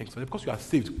stopped giving thanks for you. Because you are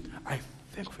saved, I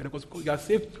thank you for it. Because you are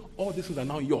saved, all these things are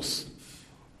now yours.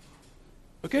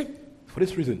 Okay? For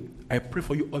this reason, I pray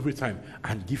for you every time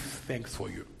and give thanks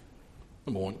for you.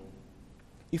 Number 1.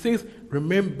 He says,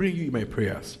 remembering you in my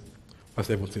prayers. Verse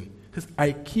 17. He says,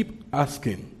 I keep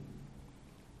asking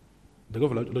the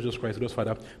God of Lord Jesus Christ, the Lord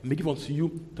Father, may give unto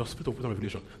you the spirit of wisdom and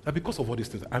revelation. That because of all these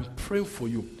things, I'm praying for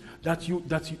you that you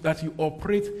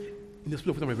operate in the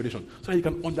spirit of wisdom and revelation, so that you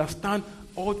can understand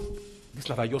all these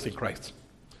that are yours in Christ.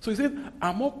 So he said,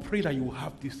 I'm not praying that you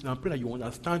have this, and I'm praying that you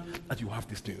understand that you have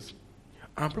these things.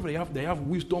 I'm praying that you have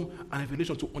wisdom and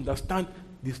revelation to understand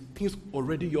these things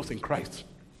already yours in Christ.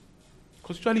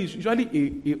 Because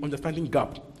usually a understanding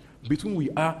gap between who we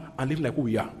are and living like who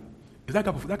we are. It's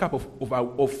that gap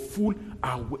of full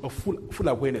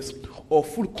awareness or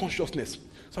full consciousness.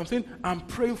 So I'm saying, I'm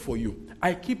praying for you.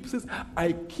 I keep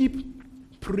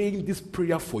praying this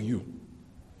prayer for you.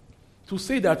 To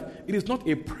say that it is not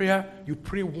a prayer you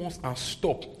pray once and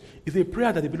stop. It's a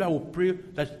prayer that the believer will pray,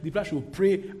 that the believer should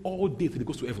pray all day till he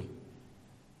goes to heaven.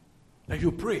 That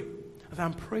you pray. As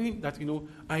I'm praying that,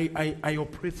 I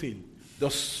operate in the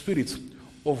spirit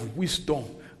of wisdom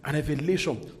and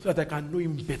revelation so that I can know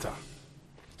him better.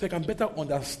 So I can better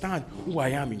understand who I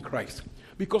am in Christ.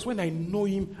 Because when I know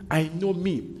him, I know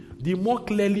me. The more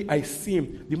clearly I see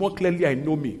him, the more clearly I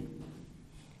know me.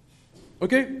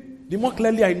 Okay? The more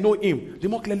clearly I know him, the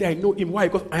more clearly I know him. Why?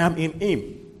 Because I am in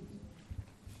him.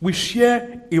 We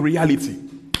share a reality.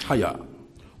 Higher.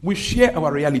 We share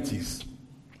our realities.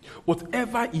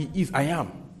 Whatever he is, I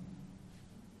am.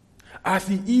 As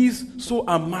he is, so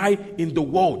am I in the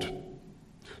world.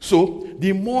 So,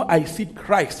 the more I see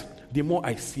Christ, the more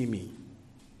I see me.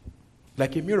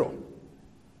 Like a mirror.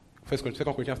 2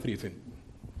 Corinthians 3:18.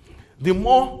 The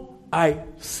more I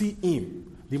see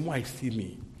him, the more I see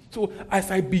me. So,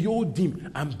 as I behold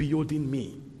him, I'm beholding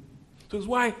me. So, that's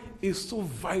why it's so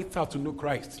vital to know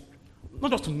Christ.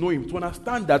 Not just to know him, to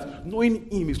understand that knowing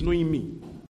him is knowing me.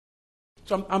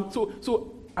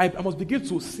 So I must begin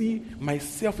to see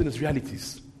myself in his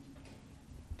realities.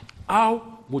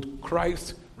 How would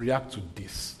Christ react to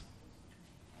this?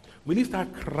 Will he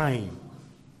start crying?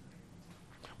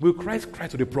 Will Christ cry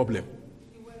to the problem?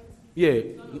 Yeah,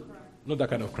 not that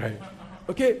kind of cry.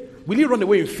 Okay, will he run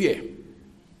away in fear?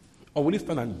 Or will he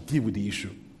stand and deal with the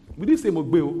issue? Will he say,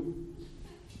 Mogbeo?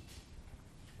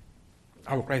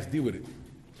 How will Christ deal with it?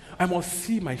 I must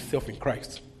see myself in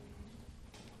Christ.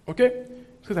 Okay?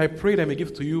 Because I pray that I may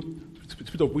give to you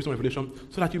spirit of wisdom and revelation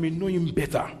so that you may know him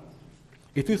better.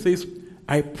 It says,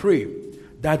 I pray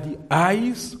that the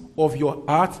eyes of your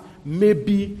heart may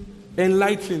be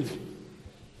enlightened.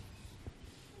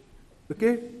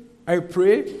 Okay? I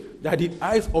pray that the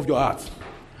eyes of your heart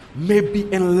may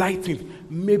be enlightened,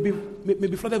 may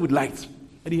be flooded with light.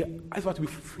 And the eyes have to be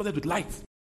flooded with light.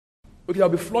 Okay, there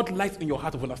will be floodlights in your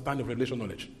heart of understanding of revelation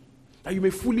knowledge. That you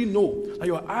may fully know, that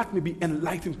your heart may be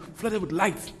enlightened, flooded with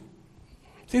light.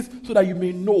 It says, so that you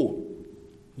may know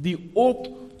the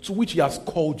hope to which he has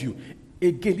called you.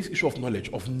 Again, this issue of knowledge,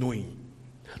 of knowing.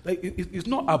 Like, it's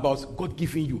not about God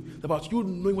giving you, it's about you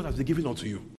knowing what has been given unto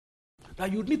you.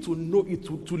 That you need to know it,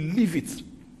 to live it.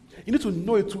 You need to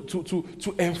know it,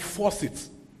 to enforce it.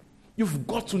 You've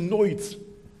got to know it. It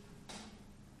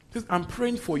says, I'm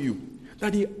praying for you,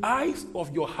 that the eyes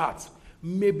of your heart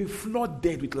may be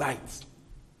flooded with light,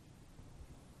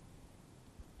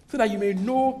 so that you may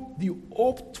know the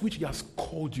hope to which he has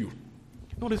called you.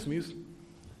 You know what this means?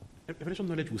 Revelation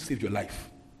knowledge will save your life.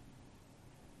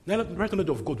 The right knowledge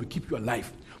of God will keep you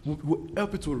alive, will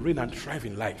help you to reign and thrive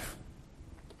in life.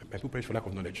 People perish for lack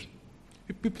of knowledge.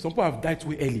 Some people have died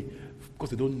too early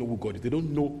because they don't know who God is. They don't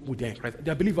know who they are in Christ.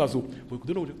 They are believers, but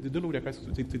they don't know who they are in Christ,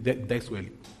 so they die so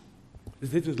early.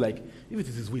 There's things like, if it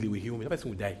is his will, he will heal me. That person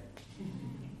will die.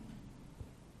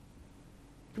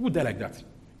 People die like that.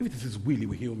 If it is his will, he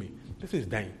will heal me. That person is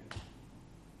dying.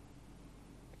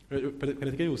 Kenneth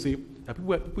Hagin will say that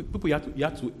people you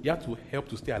have to help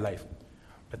to stay alive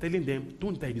by telling them,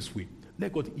 don't die this way.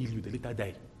 Let God heal you, then later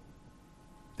die.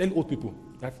 Tell old people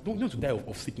that don't want to die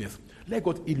of sickness. Let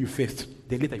God heal you first,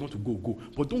 then later you want to go.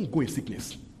 But don't go in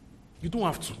sickness. You don't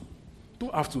have to.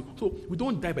 Don't have to. So we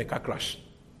don't die by car crash.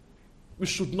 We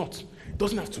should not. It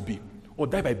doesn't have to be. Or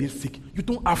die by being sick. You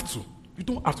don't have to. You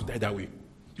don't have to die that way.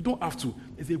 You don't have to.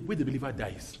 There's a way the believer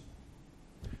dies.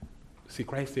 See,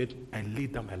 Christ said, I lay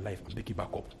down my life and take it back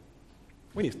up.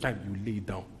 When it's time, you lay it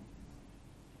down.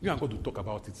 You and God will talk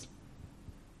about it. Do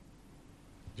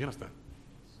you understand?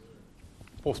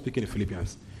 Paul speaking in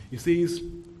Philippians. He says,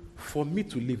 for me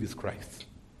to live is Christ.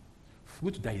 For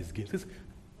me to die is gain. He says,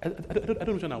 I don't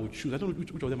know which one I would choose. I don't know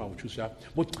which of them I would choose,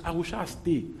 but I will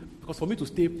stay. Because for me to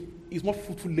stay is more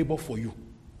fruitful labor for you.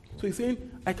 So he's saying,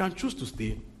 I can choose to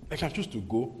stay. I can choose to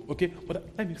go. Okay? But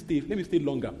let me stay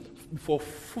longer. For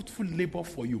fruitful labor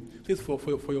for you. It says for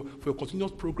your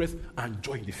continuous progress and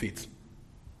joy in the faith.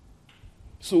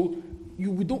 So we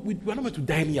are not meant to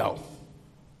die anyhow.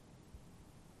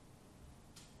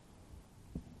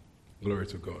 Glory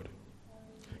to God.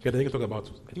 Okay, then he talk about,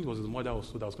 I think it was his mother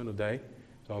also that was going to die.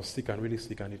 So I was sick and really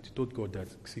sick, and he told God that,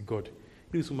 see, God,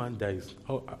 if this woman dies,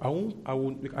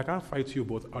 I can't fight you,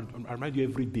 but I'll remind you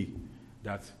every day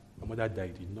that my mother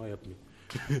died. He did not help me.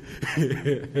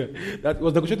 That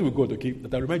was negotiating with God, okay?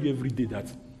 That I remind you every day that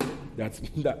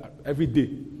every day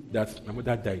that my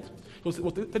mother died. So I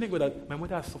was telling God that my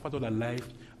mother has suffered all her life.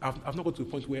 I've not got to a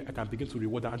point where I can begin to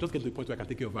reward her. I'm just getting to a point where I can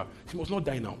take care of her. She must not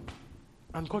die now.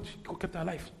 And God kept her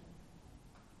alive.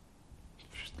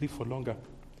 live for longer.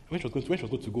 When she was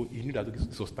going to go, he knew that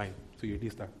this was time, so he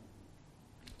released her.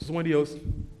 So someone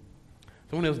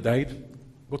else died,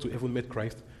 got to heaven, met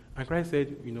Christ, and Christ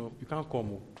said, you can't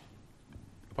come.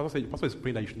 The pastor is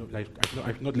praying that I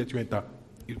should not let you enter.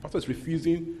 The pastor is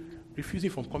refusing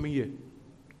from coming here.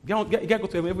 The guy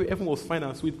got to heaven, everything was fine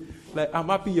and sweet. Like, I'm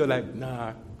happy. You're like,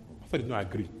 nah. Pastor did not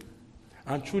agree.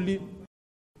 And truly,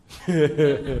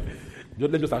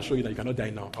 let me just assure you that you cannot die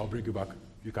now. I'll bring you back.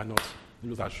 You cannot. Let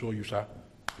me just assure you, sir.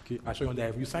 Okay, I show you on the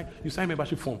heaven. You sign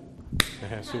membership form.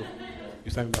 So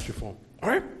you sign membership form. All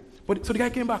right. But so the guy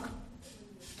came back.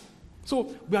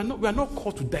 So we are not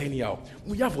called to die anyhow.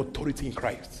 We have authority in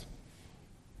Christ.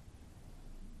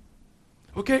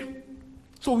 Okay?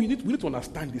 So we need to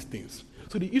understand these things.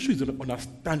 So the issue is an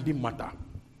understanding matter.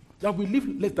 That we live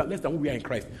less than who we are in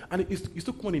Christ. And it's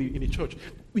so common in the church.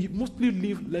 We mostly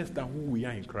live less than who we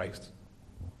are in Christ.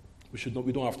 We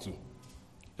don't have to. We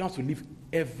don't have to live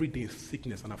every day in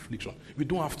sickness and affliction. We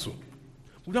don't have to.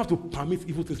 We don't have to permit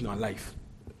evil things in our life.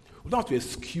 We don't have to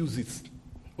excuse it.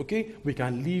 Okay? We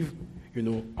can live,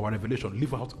 our revelation,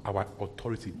 live out our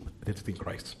authority, identity in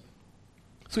Christ.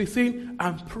 So he's saying,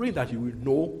 I'm praying that you will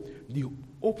know the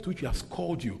hope to which he has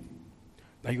called you.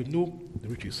 That you know the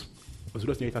riches of the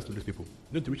glorious inheritance to those people.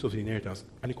 You know the riches of the inheritance.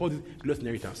 And he calls it glorious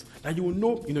inheritance. That you will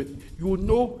know, you will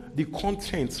know the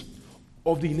content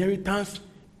of the inheritance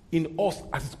in us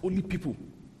as its only people.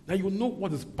 That you will know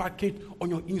what is packaged on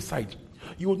your inside.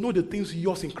 You will know the things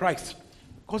yours in Christ.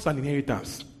 Because it's an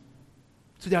inheritance.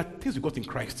 So there are things you got in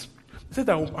Christ. He said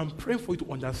that I'm praying for you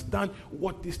to understand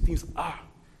what these things are.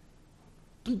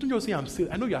 Don't just say I'm saved.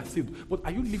 I know you are saved, but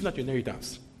are you living out your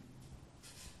inheritance?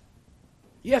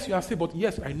 Yes, you are saved, but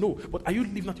yes, I know. But are you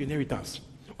living out your inheritance?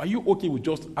 Are you okay with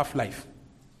just half-life?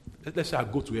 Let's say I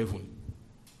go to heaven.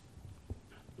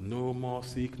 No more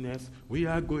sickness. We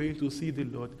are going to see the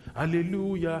Lord.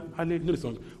 Hallelujah. Hallelujah. You know the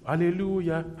song?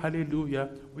 Hallelujah. Hallelujah.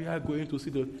 We are going to see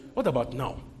the Lord. What about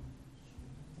now?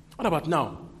 What about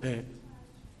now?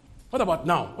 What about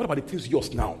now? What about the things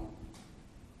yours now?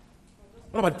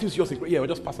 What about the things yours? Yeah, we'll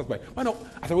just pass us by. Why not,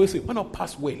 as I always say, why not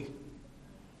pass well?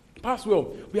 Pass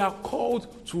well. We are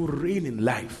called to reign in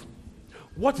life.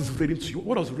 What is reigning to you?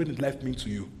 What does reign in life mean to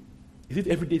you? Is it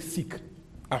every day sick,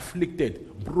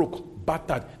 afflicted, broke,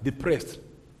 battered, depressed?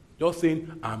 Just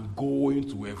saying, I'm going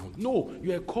to heaven. No,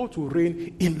 you are called to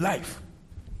reign in life.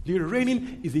 The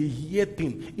reigning is a here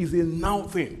thing, is a now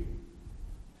thing.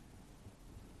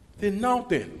 It's a now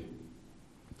thing.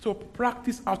 So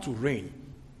practice how to reign.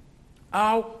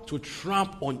 How to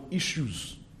tramp on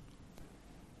issues.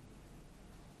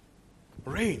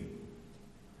 Reign.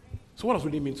 So what does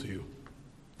reigning mean to you?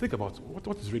 Think about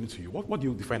what is reigning to you. What do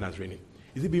you define as reigning?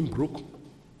 Is it being broke?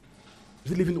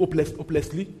 Is it living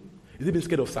hopelessly? Is it being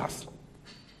scared of SARS?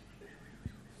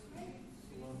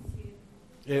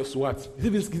 So what?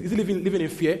 Is it living in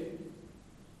fear?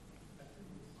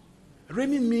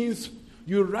 Reigning means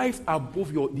you rise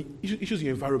above the issues in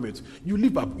your environment. You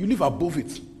live above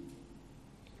it.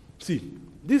 See,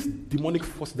 these demonic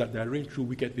forces that reign through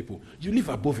wicked people, you live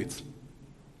above it.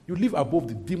 You live above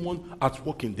the demon at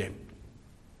work in them.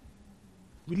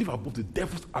 You live above the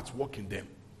devils at work in them.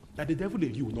 That the devil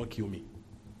in you will not kill me.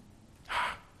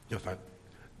 You understand?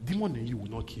 Demon in you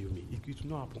will not kill me. It will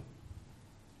not happen.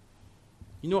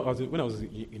 When I was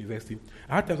in university,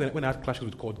 I had times when I had clashes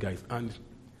with court guys, and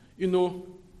even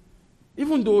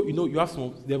though you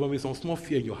have there will be some small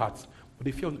fear in your heart, but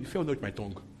the fear will not reach my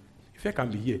tongue. Fear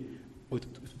can be here, but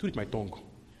to reach my tongue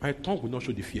will not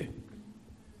show the fear.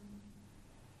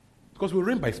 Because we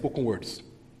reign by spoken words.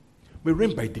 We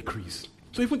reign by decrees.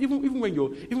 So even when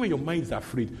your mind is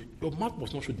afraid, your mouth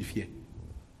must not show the fear.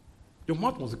 Your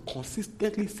mouth must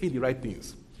consistently say the right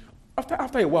things.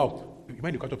 After a while, your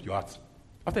mind will catch up to your heart.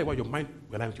 After a while, your mind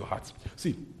will align with your heart.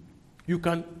 See, you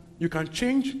can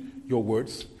change your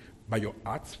words by your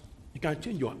heart. You can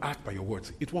change your heart by your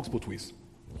words. It works both ways.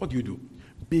 What do?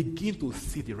 Begin to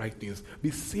say the right things.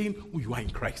 Be saying who you are in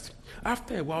Christ.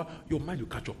 After a while, your mind will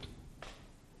catch up.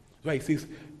 That's why it says,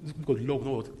 because love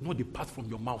will not depart from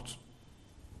your mouth.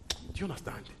 Do you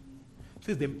understand? It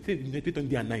says meditate on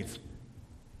day and night.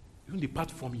 It won't depart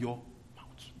from your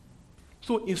mouth.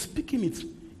 So in speaking it,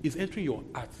 it's entering your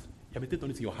heart. You meditate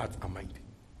on it in your heart and mind.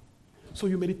 So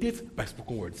you meditate by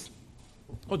spoken words.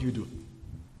 What do?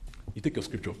 You take your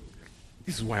scripture.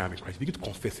 This is why I am in Christ. Begin to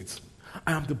confess it.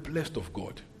 I am the blessed of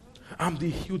God. I am the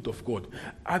healed of God.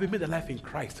 I have been made alive in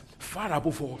Christ, far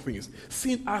above all things.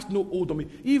 Sin has no hold on me.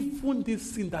 Even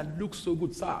this sin that looks so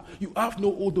good, sir, you have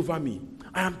no hold over me.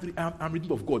 I am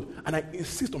redeemed of God, and I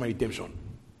insist on my redemption.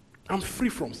 I'm free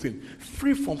from sin,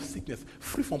 free from sickness,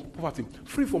 free from poverty,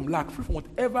 free from lack, free from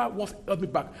whatever wants to hold me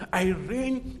back. I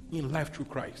reign in life through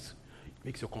Christ. It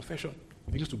makes your confession.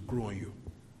 It begins to grow on you.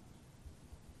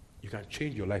 You can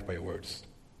change your life by your words.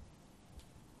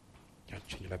 You can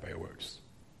change your life by your words.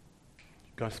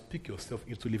 You can speak yourself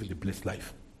into living the blessed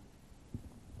life.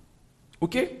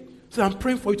 Okay? So I'm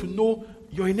praying for you to know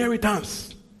your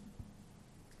inheritance.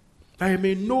 That you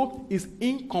may know his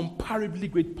incomparably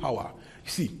great power. You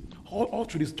see, all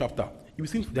through this chapter, you will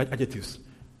see the adjectives.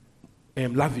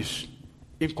 Lavish,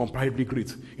 incomparably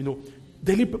great.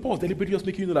 Paul is deliberately just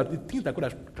making you know that the things that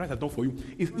Christ has done for you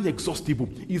is inexhaustible,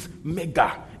 is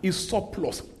mega, is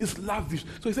surplus, is lavish.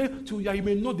 So he said to you, you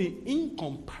may know the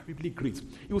incomparably great.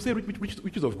 He will say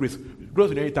riches of grace, gross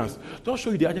inheritance. Just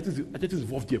show you the adjectives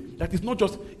involved here. That it's not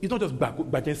just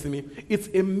Bajensimi, it's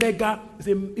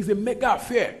a mega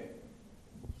affair.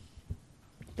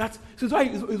 That is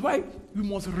why we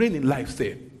must reign in life,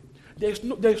 say. There is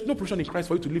no provision in Christ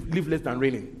for you to live less than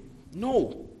reigning.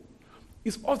 No.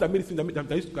 It's us that made it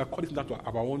that used to according to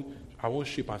our own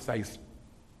shape and size.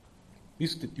 We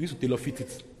used to tailor fit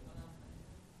it.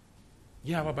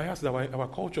 Yeah, our bias is our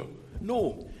culture.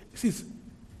 No. This is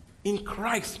in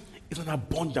Christ is an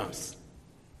abundance.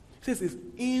 It says it's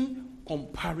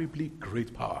incomparably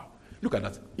great power. Look at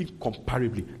that.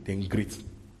 Incomparably, then great.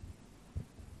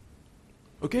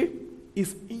 Okay?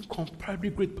 It's incomparably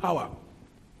great power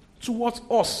towards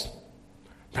us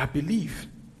that believe.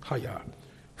 Higher.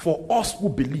 For us who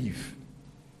believe,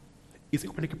 it's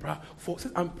incomparably power.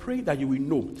 I'm praying that you will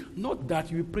know. Not that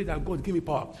you will pray that God give me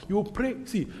power. You will pray,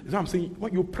 see, as I'm saying,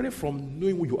 you pray from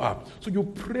knowing who you are. So you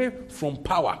pray from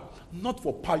power, not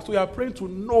for power. So you are praying to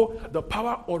know the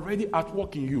power already at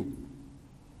work in you.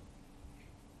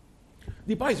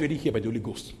 The power is already here by the Holy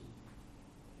Ghost.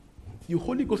 The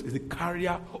Holy Ghost is the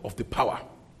carrier of the power.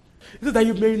 It says that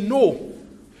you may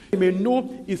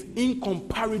know his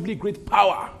incomparably great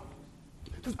power.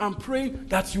 I'm praying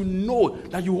that you know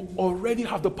that you already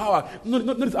have the power.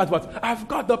 Not this advert. I've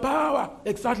got the power.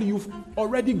 Exactly, you've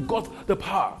already got the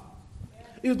power.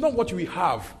 It is not what you will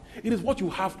have. It is what you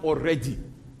have already. Do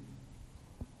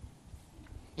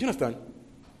you understand?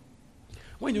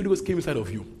 When the Holy Ghost came inside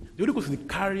of you, the Holy Ghost is the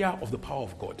carrier of the power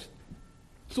of God.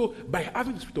 So by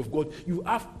having the Spirit of God, you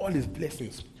have all his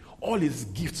blessings, all his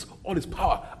gifts, all his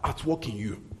power at work in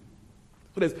you.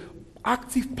 So there's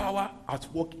active power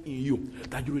at work in you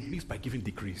that you release by giving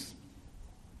decrees.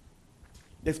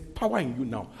 There's power in you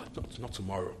now, not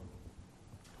tomorrow.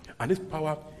 And this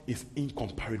power is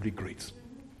incomparably great.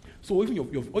 So even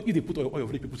if they put all your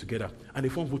people together and they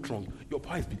form Voltron, your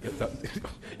power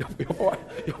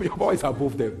is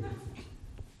above them.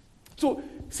 So,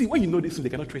 see, when you know this, they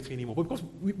cannot threaten anymore. But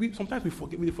because sometimes we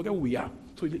forget who we are.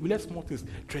 So we let small things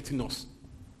threaten us.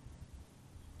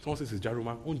 Someone says it's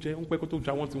Jaruma. One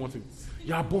thing.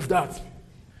 You're above that.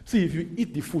 See, if you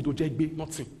eat the food,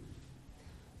 nothing.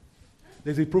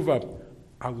 There's a proverb.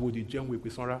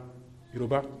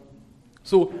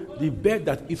 So the bird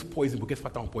that eats poison will get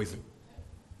fatter on poison.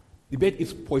 The bird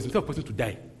eats poison. Instead of the person to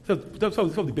die. Instead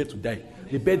of the bird to die,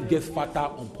 the bird gets fatter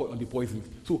on the poison.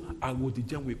 So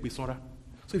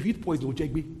so if you eat poison,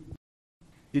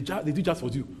 they do just for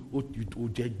you.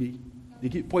 They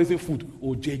give poison food.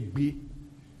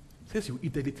 Says you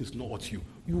eat deadly things, not what you.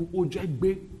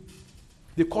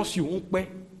 They cost you.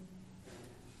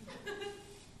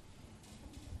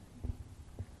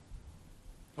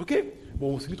 Okay? But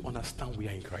we need to understand we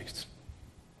are in Christ.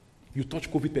 You touch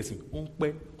COVID person.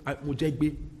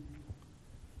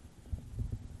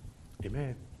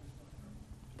 Amen.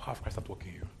 Power of Christ at work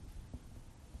in you.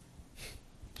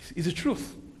 It's the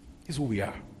truth. It's who we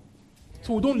are.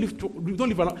 So we don't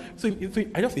live around. So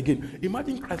I just again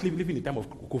imagine Christ living in the time of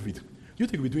COVID. Do you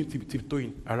think we're doing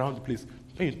tiptoeing around the place?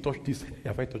 Can you touch this?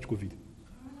 Have I touched COVID?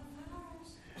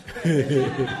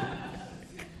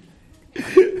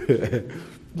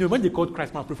 When they called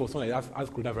Christ, man, pray for someone like as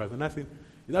coronavirus, and I said,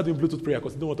 "You're not doing Bluetooth prayer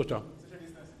because you don't want to touch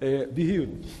her. Be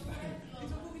healed."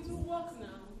 It will work now.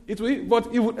 It will,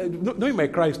 but knowing my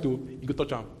Christ, too, you could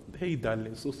touch her. Hey,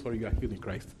 darling, so sorry you are healed in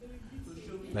Christ.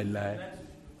 Lie.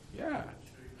 Yeah.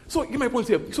 So, get my point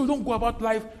here. So, don't go about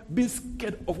life being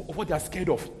scared of what they are scared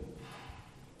of.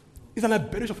 It's an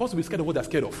aberration for us to be scared of what they are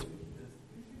scared of.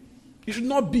 It should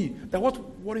not be that what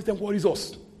worries them worries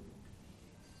us.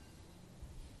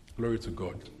 Glory to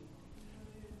God.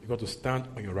 You've got to stand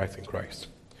on your right in Christ.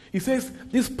 He says,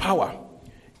 this power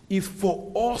is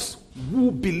for us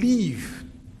who believe.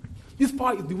 This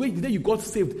power is the day you got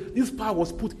saved. This power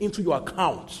was put into your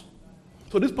account.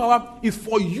 So this power is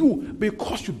for you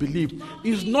because you believe.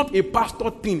 It's not a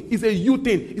pastor thing. It's a you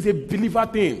thing. It's a believer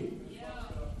thing.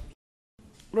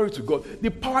 Glory to God. The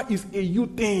power is a you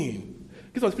thing.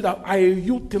 These are people that are a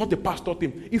you thing, not a pastor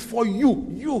thing. It's for you.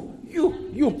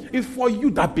 You. It's for you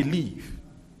that believe.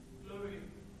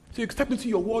 So you step into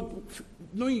your world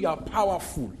knowing you are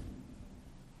powerful.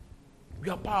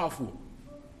 You are powerful.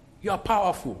 You are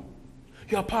powerful.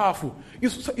 You are powerful.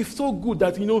 It's so good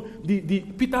that the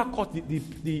Peter caught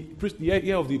the priest, the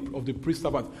ear of the priest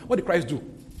servant. What did Christ do?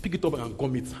 Pick it up and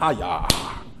gum it higher.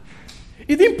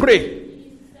 He didn't pray.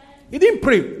 He didn't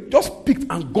pray. Just picked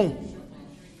and gum.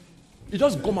 He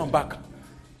just gum and back.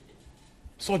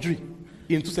 Surgery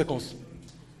in 2 seconds.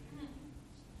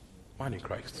 Man in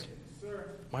Christ.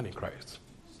 Man in Christ.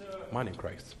 Man in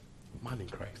Christ. Man in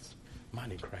Christ.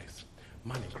 Man in Christ.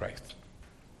 Man in Christ.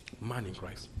 Man in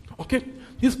Christ. Okay?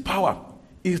 This power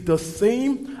is the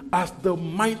same as the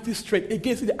mighty strength.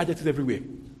 Again, see the adjectives everywhere.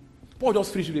 Paul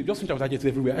just finished with adjectives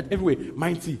everywhere. Everywhere.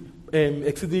 Mighty,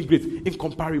 exceeding great,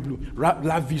 incomparable,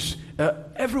 lavish,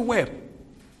 everywhere.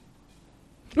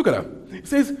 Look at that. It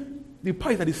says the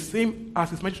power is the same as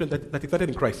his mighty strength that existed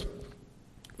in Christ.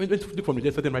 When you look from the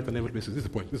dead, certain right and every places. This is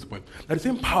the point. That the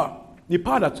same power, the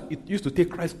power that it used to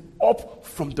take Christ up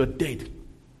from the dead.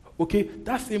 Okay,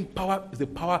 that same power is the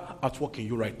power at work in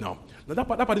you right now. Now that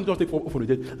power didn't just take up from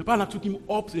the dead. The power that took him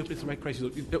up to the place where Christ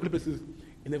is, the places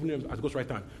in heaven at God's right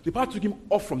hand. The power took him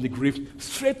up from the grave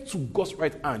straight to God's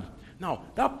right hand. Now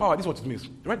that power, this is what it means.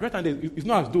 Right hand is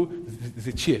not as though it's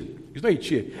a chair. It's not a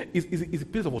chair. It's a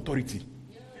place of authority.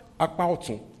 Yeah.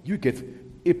 You get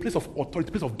a place of authority,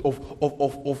 a place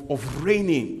of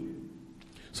reigning.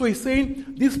 So he's saying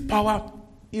this power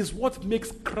is what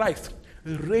makes Christ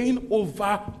reign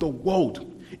over the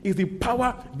world. Is the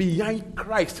power behind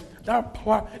Christ. That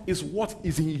power is what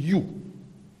is in you.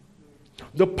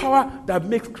 The power that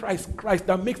makes Christ,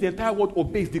 that makes the entire world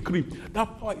obey his decree,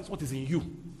 that power is what is in you.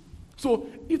 So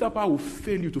if that power will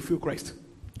fail you to feel Christ,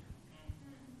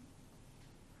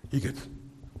 you get.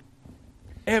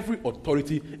 Every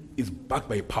authority is backed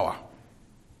by a power.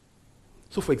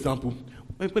 So for example,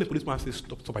 when the policeman says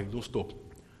stop and you don't stop,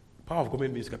 power of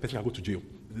government means the person can go to jail.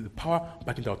 The power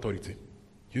backing the authority.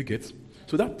 You get?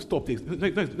 So that stop takes not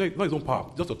his own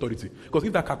power, just authority. Because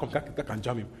if that car comes, that can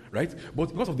jam him, right? But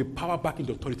because of the power backing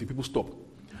the authority, people stop.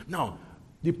 Now,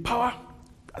 the power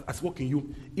that's working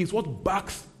you is what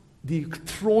backs the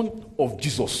throne of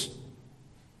Jesus.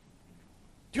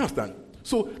 Do you understand?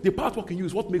 So the power working you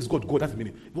is what makes God God. That's the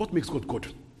meaning. What makes God God?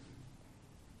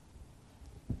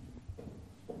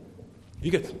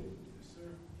 You get? Yes,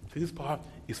 so this power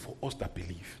is for us that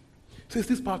believe. Says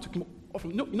this power took him off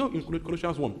from, in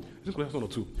Colossians 1, it's Colossians 1 or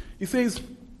 2. It says,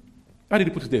 how did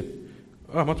he put it there?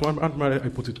 I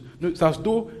put it. No, it's as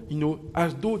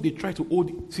though they try to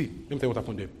hold. See, let me tell you what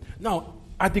happened there. Now,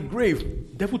 at the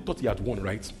grave, devil thought he had won,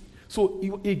 right? So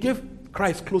he gave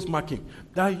Christ close marking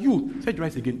that you said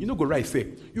rise again. You go rise, say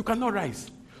you cannot rise.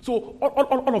 So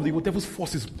all of the devil's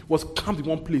forces was camped in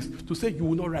one place to say you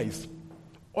will not rise.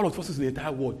 All of the forces in the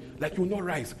entire world, like you will not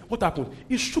rise. What happened?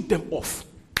 He shook them off.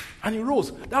 And he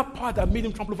rose. That power that made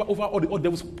him trample over all the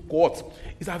devil's courts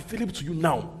is available to you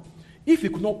now. If he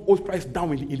could not hold Christ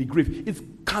down in the grave, it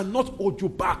cannot hold you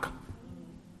back.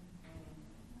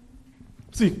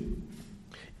 See,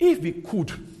 if he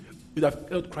could, he would have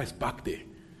held Christ back there.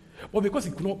 But because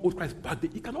he could not hold Christ back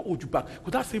there, he cannot hold you back.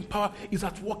 Because that same power is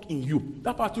at work in you.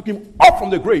 That power took him up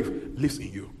from the grave, lives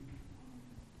in you.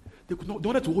 They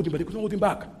wanted to hold him, but they could not hold him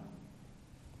back.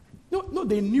 No,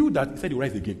 they knew that he said he would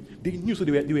rise again. They knew, so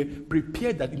they were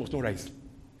prepared that he must not rise.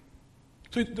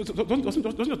 So it wasn't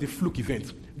just a fluke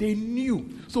event. They knew.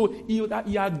 So he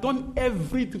had done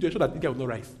everything to ensure that the guy would not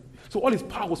rise. So all his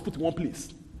power was put in one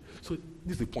place. So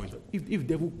this is the point. If the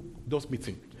devil does meet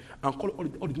him and call all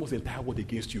the demons in the entire world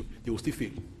against you, they will still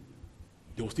fail.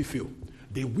 They will still fail.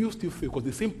 They will still fail because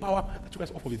the same power that took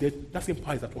us off of the dead, that same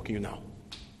power is at work in you now.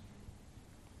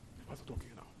 That's at work in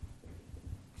you now.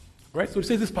 Right? So it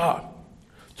says this power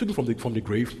took him from the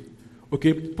grave.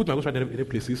 Okay, put my right in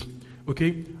places.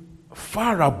 Okay,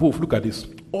 far above. Look at this.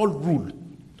 All rule,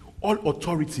 all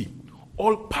authority,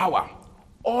 all power,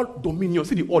 all dominion.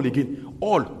 See the all again.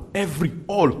 All,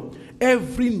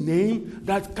 every name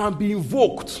that can be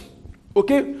invoked.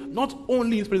 Okay, not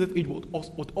only in present age,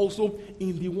 but also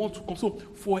in the one to come. So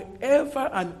forever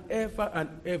and ever and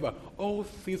ever, all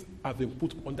things have been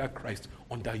put under Christ,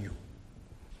 under you.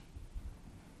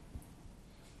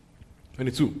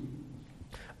 22.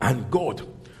 And God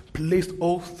placed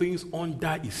all things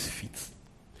under his feet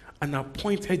and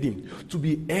appointed him to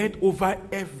be head over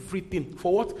everything.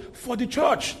 For what? For the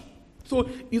church. So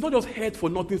he's not just head for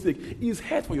nothing's sake. He's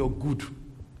head for your good.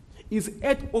 He's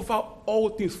head over all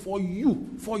things for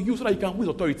you so that you can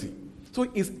wield authority. So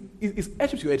it's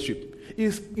headship to your headship.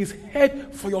 It's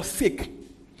head for your sake.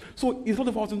 So it's not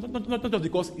about not just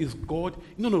because it's God.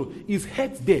 No. It's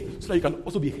head there so that you can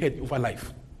also be head over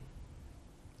life.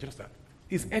 Do you understand?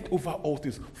 It's head over all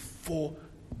things for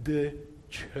the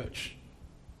church.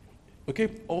 Okay?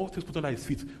 All things put under his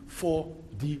feet for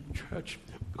the church.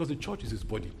 Because the church is his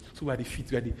body. So we are the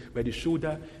feet, we are the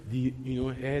shoulder, the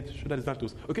head, shoulder, the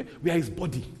toes. Okay? We are his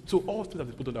body. So all things have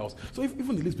been put under us. So if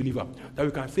even the least believer, that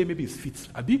we can say maybe his feet,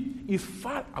 is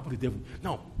far above the devil.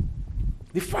 Now,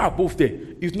 the far above there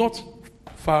is not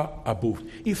far above.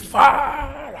 It's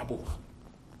far above.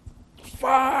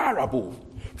 Far above.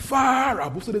 Far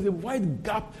above. So there's a wide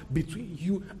gap between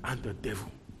you and the devil.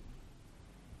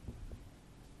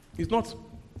 It's not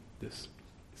this.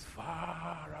 It's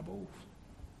far above.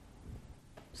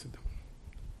 Sit down.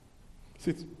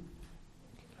 Sit.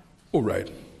 All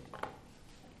right.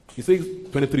 He says,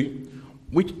 23,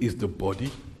 which is the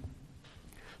body,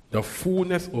 the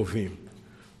fullness of him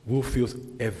who fills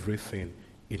everything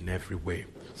in every way.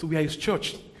 So we are his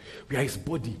church. We are his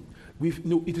body.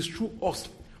 It is through us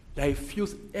that he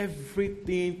fills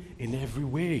everything in every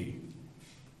way.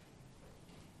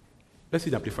 Let's see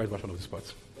the amplified version of this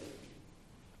part.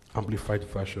 Amplified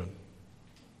version.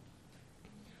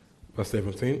 Verse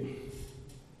 17.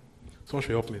 Someone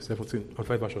should help me. 17.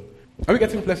 Amplified version. Are we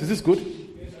getting places? Is this good?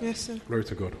 Yes, sir. Glory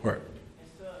to God. All right.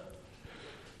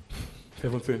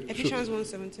 17. Ephesians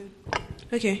 1:17.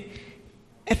 Okay.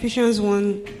 Ephesians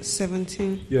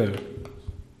 1:17. Yeah.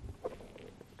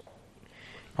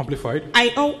 Amplified.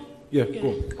 Go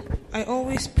on. I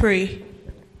always pray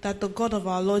that the God of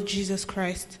our Lord Jesus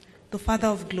Christ, the Father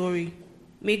of glory,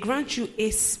 may grant you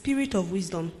a spirit of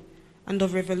wisdom and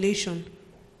of revelation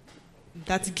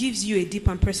that gives you a deep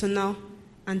and personal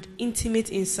and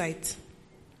intimate insight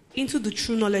into the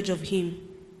true knowledge of him.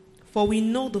 For we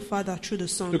know the Father through the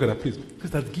Son. Look at that, please.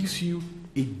 Because that gives you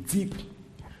a deep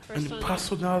and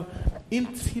personal,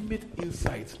 intimate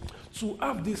insight. To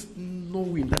have this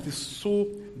knowing that is so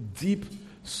deep,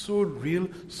 so real,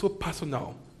 so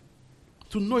personal.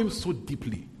 To know him so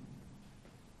deeply.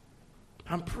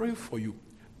 I'm praying for you.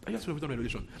 I just read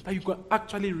revelation that you can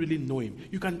actually really know him.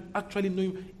 You can actually know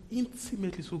him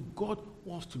intimately. So God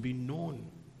wants to be known.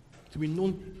 To be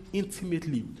known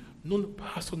intimately. Known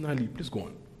personally. Please go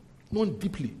on. Known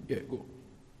deeply. Yeah, go.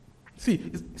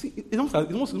 See, it's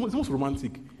almost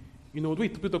romantic. The way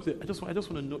people talk, I just want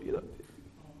to know.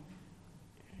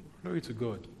 Glory to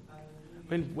God.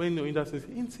 When that says,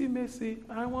 intimacy,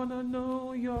 I want to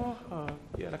know your heart.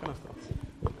 Yeah, that kind of stuff.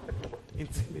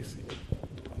 Intimacy.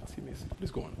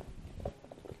 Please go on.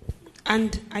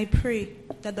 And I pray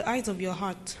that the eyes of your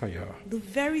heart, Yeah. the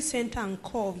very center and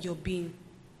core of your being,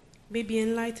 may be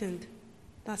enlightened.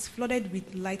 That's flooded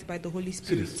with light by the Holy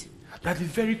Spirit. See this? That the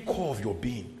very core of your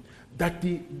being, that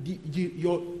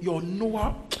your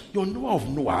knower of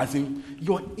Noah, as in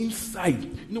your inside.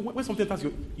 When something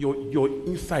enters your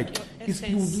inside,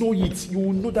 you know it. You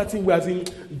will know that thing as in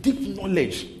deep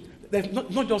knowledge. There's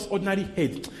not just ordinary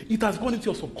head. It has gone into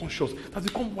your subconscious. It has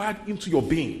become wired into your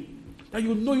being. That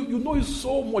you know it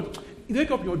so much. You wake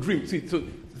up in your dream. See, so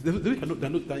the way you can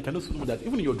know that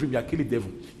even in your dream you are killing the devil.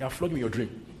 You are flogging in your dream.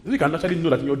 The way you can naturally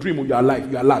know that in your dream you are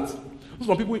alive, you are alert.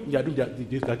 Some people in their dream,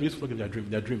 they just flog in their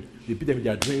dream. They beat them in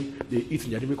their dream. They eat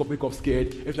in their dream. Wake up scared.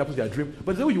 Everything happens in their dream.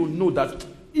 But the way you know that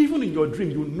even in your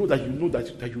dream you know that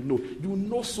you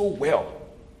know so well.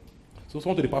 So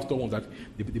someone to the pastor once that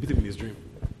they beat him in his dream.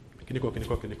 Can you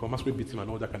come? Masquerade beat him and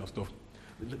all that kind of stuff.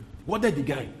 What did the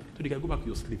guy? So the guy, go back to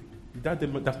your sleep. That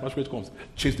masquerade comes,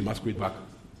 chase the masquerade back.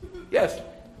 Yes.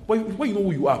 But when you know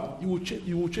who you are, you will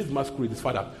chase the masquerade, his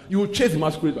father. You will chase the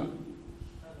masquerade back.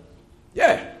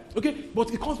 Yeah. Okay?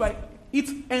 But it comes by it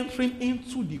entering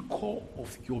into the core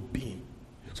of your being.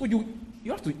 So you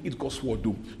have to eat God's word,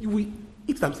 though. You will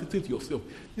eat and say to yourself,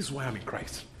 this is why I'm in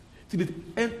Christ. Till it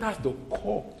enters the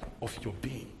core of your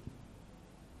being.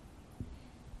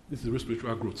 This is real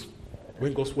spiritual growth.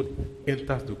 When God's word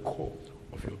enters the core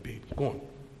of your being. Go on.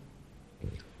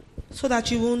 So that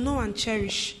you will know and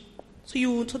cherish. So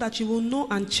that you will know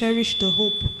and cherish the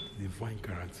hope. Divine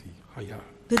guarantee. Higher.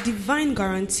 The divine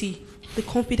guarantee, the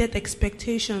confident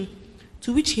expectation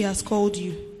to which he has called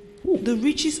you. Ooh. The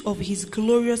riches of his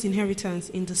glorious inheritance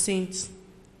in the saints.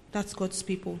 That's God's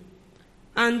people.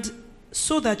 And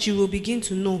so that you will begin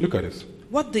to know. Look at this.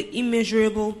 What the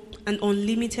immeasurable and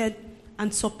unlimited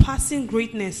and surpassing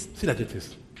greatness. See that it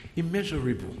is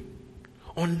immeasurable,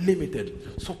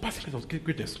 unlimited, surpassing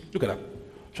greatness. Look at that.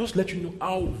 Just let you know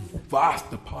how vast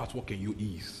the power at work in you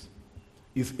is.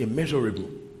 It's immeasurable,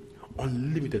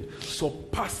 unlimited,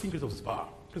 surpassing greatness of his power.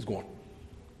 Let's go on.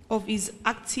 of his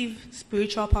active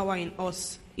spiritual power in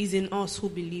us is in us who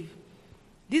believe.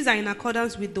 These are in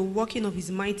accordance with the working of his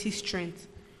mighty strength,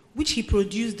 which he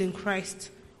produced in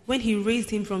Christ when he raised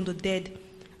him from the dead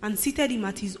and seated him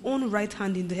at his own right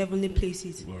hand in the heavenly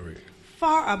places, Glory.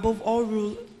 far above all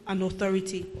rule and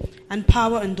authority and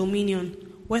power and dominion,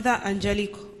 whether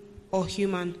angelic or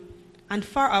human, and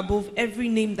far above every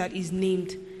name that is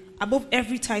named, above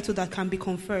every title that can be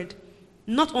conferred,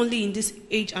 not only in this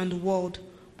age and world,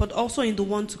 but also in the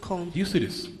one to come. Do you see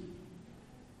this?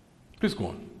 Please go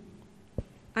on.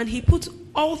 And he put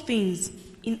all things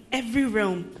in every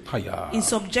realm Hiya. in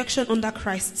subjection under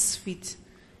Christ's feet,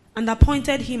 and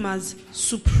appointed him as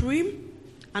supreme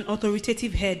and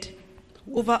authoritative head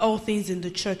over all things in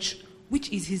the church, which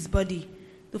is his body,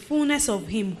 the fullness of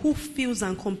him who fills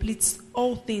and completes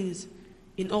all things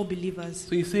in all believers.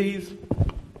 So he says,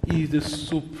 he is the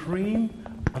supreme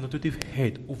and authoritative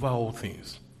head over all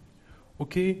things.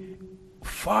 Okay?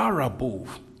 Far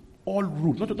above all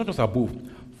rule, not just above.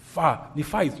 Far. The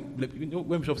far is, like,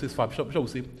 when Bishop says far, Bishop will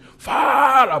say,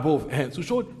 far above. And to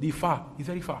show the far is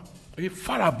very far. Okay?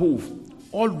 Far above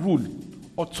all rule,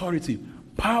 authority,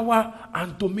 power,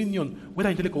 and dominion, whether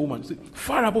angelic or woman.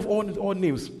 Far above all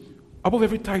names, above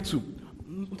every title,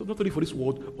 not only for this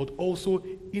world, but also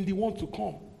in the one to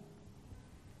come.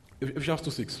 Ephesians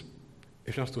 2:6.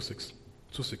 Ephesians 2:6.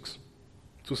 2:6.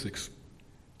 2:6.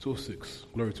 2:6.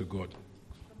 Glory to God.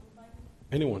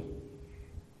 Anyone?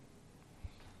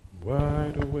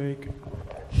 Wide awake.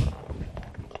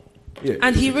 Yeah.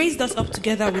 And he raised us up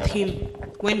together with him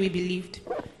when we believed,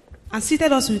 and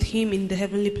seated us with him in the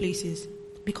heavenly places,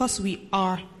 because we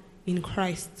are in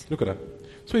Christ. Look at that.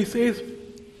 So he says,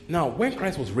 now when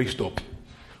Christ was raised up,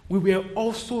 we were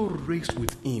also raised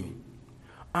with him.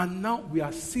 And now we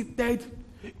are seated,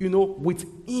 with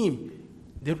him.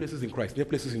 There are places in Christ. There are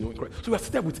places in Christ. So we are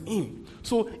seated with him.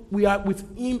 So we are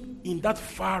with him in that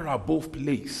far above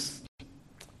place.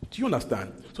 Do you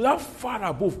understand? So that far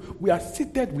above, we are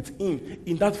seated with him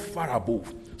in that far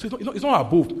above. So it's not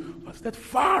above. We are seated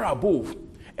far above.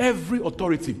 Every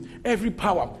authority, every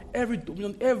power, every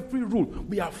dominion, every rule,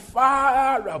 we are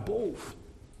far above.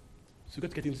 So you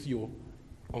got to get into your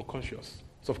unconscious,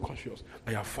 subconscious,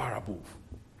 that you are far above.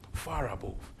 Far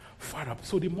above. Far above.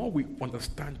 So the more we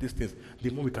understand these things, the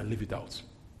more we can live it out.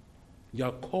 You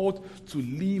are called to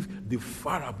live the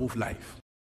far above life.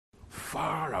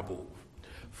 Far above.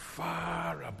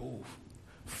 Far above.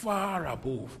 Far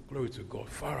above. Glory to God.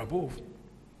 Far above.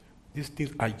 These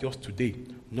things are just today,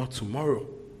 not tomorrow.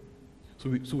 So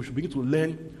we should begin to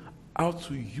learn how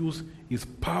to use his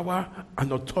power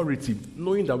and authority,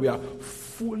 knowing that we are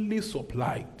fully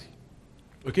supplied.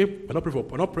 Okay? We're not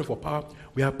praying for power.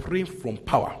 We are praying from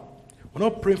power. We're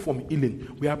not praying from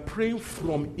healing. We are praying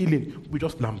from healing. We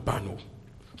just lambano.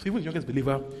 So even the youngest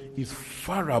believer is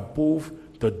far above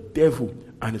the devil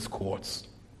and his cohorts.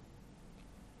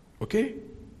 Okay?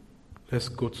 Let's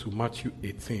go to Matthew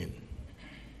 18.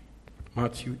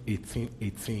 Matthew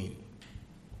 18:18.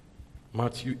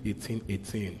 Matthew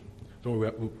 18:18. Don't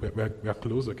worry, we are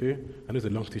close, okay? I know it's a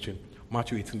long teaching.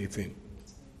 Matthew 18:18.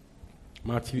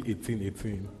 Matthew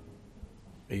 18:18.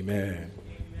 Amen.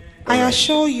 I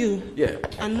assure you, Yeah.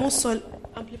 and most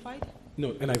amplified?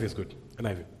 No, NIV is good.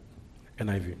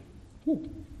 NIV. Woo.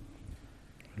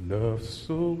 Love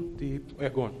so deep. Yeah,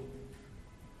 go on.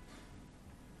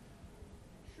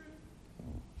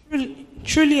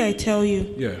 Truly I tell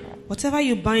you, Yeah. whatever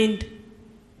you bind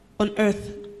on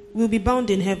earth will be bound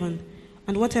in heaven,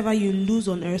 and whatever you loose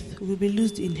on earth will be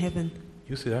loosed in heaven.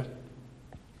 You see that?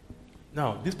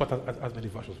 Now, this part has many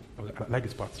versions. I like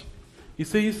this part. It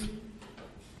says,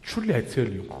 truly I tell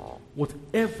you,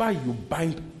 whatever you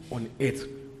bind on earth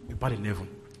will be bound in heaven.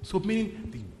 So meaning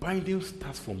the binding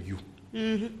starts from you.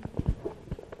 Mm-hmm.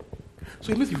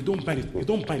 So it means if you don't bind it,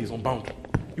 it's unbound.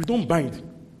 If you don't bind,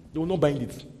 they will not bind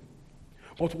it.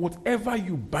 But whatever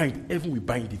you bind, heaven will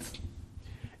bind it.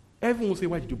 Heaven will say,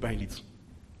 why did you bind it?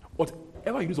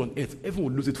 Whatever you lose on earth, heaven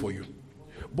will lose it for you.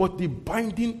 But the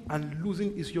binding and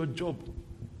losing is your job,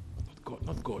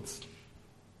 not God's.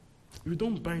 If you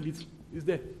don't bind it, it's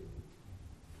there.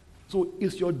 So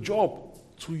it's your job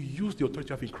to use the authority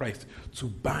you have in Christ to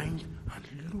bind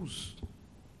and loose.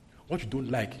 What you don't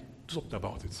like, do something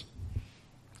about it.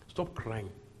 Stop crying.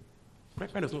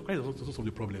 Crying does not solve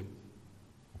the problem.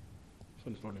 It's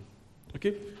not the problem.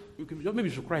 Okay? Maybe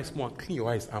you should cry small, clean your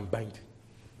eyes and bind.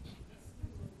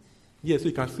 Yeah, so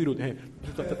you can see it.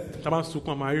 So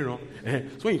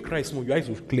when you cry small, your eyes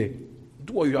will clear.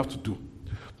 Do what you have to do.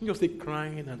 Don't just stay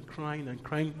crying and crying and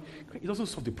crying. It doesn't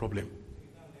solve the problem.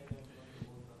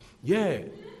 Yeah.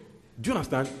 Do you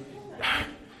understand?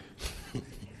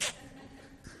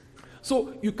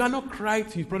 So you cannot cry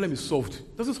till the problem is solved.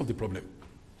 It doesn't solve the problem.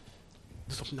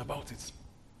 Do something about it.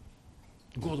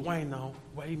 God, why now?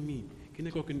 Why me? Can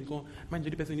you go? Man,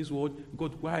 the person in this world.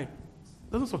 God, why? It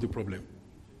doesn't solve the problem.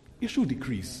 It should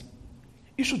decrease.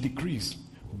 It should decrease.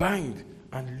 Bind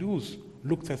and loose.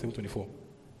 Luke 10:7-24.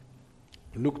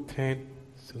 Luke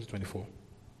 10:7-24.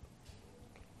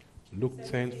 Luke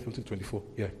 10:17-24.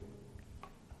 Yeah.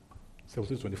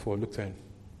 17-24. Luke 10.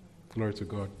 Glory to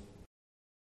God.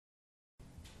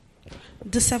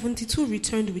 The 72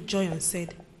 returned with joy and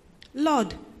said,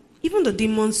 Lord, even the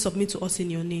demons submit to us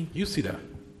in your name. You see that?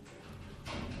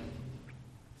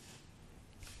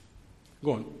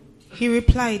 Go on. He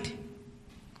replied,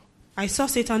 I saw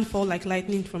Satan fall like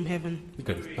lightning from heaven. Look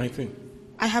at it. 19.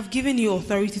 I have given you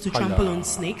authority to trample on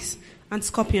snakes and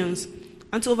scorpions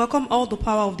and to overcome all the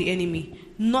power of the enemy.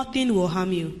 Nothing will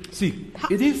harm you. See,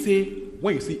 it didn't say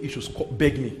when you see issues,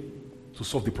 beg me to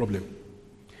solve the problem.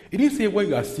 It didn't say when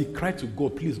you are sick, cry to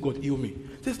God, please God heal me.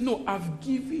 It says, no, I've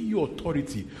given you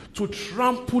authority to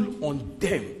trample on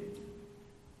them.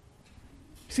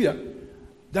 See that?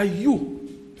 That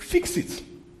you fix it.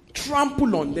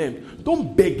 Trample on them.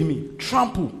 Don't beg me.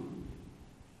 Trample.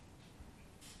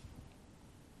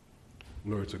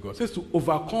 Glory to God. It says to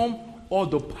overcome all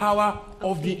the power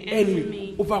of the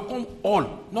enemy. Overcome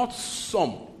all, not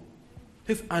some.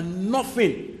 It says, and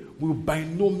nothing will by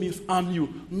no means harm you.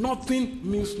 Nothing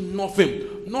means nothing.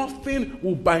 Nothing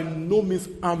will by no means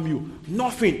harm you.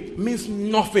 Nothing means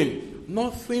nothing.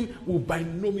 Nothing will by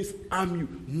no means harm you.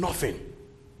 Nothing.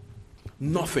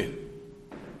 Nothing.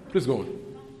 Please go on.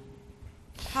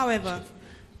 However,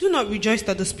 do not rejoice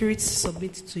that the spirits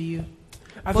submit to you.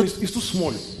 I think it's too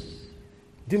small.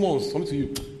 Demons submit to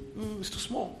you. It's too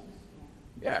small.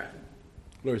 Yeah.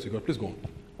 Glory to God. Please go on.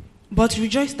 But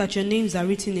rejoice that your names are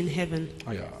written in heaven.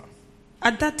 Oh, yeah.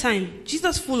 At that time,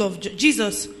 Jesus, full of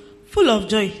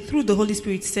joy through the Holy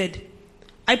Spirit, said,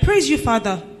 I praise you,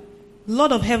 Father,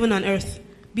 Lord of heaven and earth,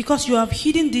 because you have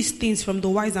hidden these things from the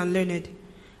wise and learned,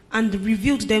 and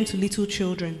revealed them to little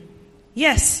children.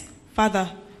 Yes, Father,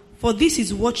 for this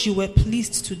is what you were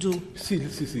pleased to do. See.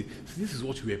 This is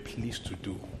what you were pleased to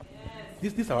do.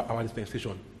 This is our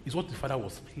dispensation. It's what the Father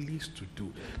was pleased to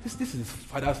do. This is His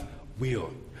Father's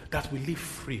will, that we live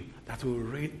free, that we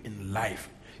reign in life.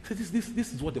 So this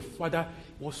is what the Father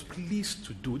was pleased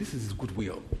to do. This is His good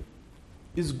will.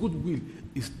 His good will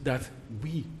is that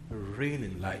we reign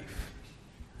in life.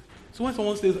 So when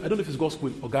someone says, I don't know if it's God's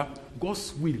will, okay?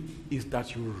 God's will is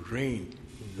that you reign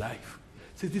in life.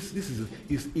 So this is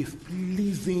His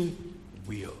pleasing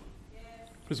will.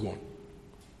 Please go on.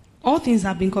 All things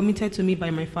have been committed to me by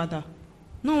my Father.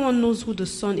 No one knows who the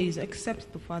Son is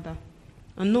except the Father,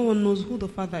 and no one knows who the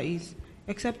Father is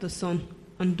except the Son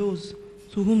and those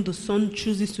to whom the Son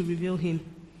chooses to reveal him.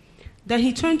 Then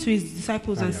he turned to his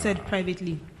disciples and said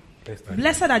privately,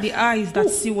 Blessed are the eyes that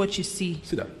see what you see.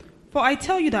 See that? For I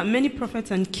tell you that many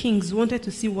prophets and kings wanted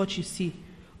to see what you see,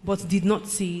 but did not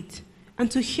see it,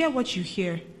 and to hear what you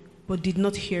hear, but did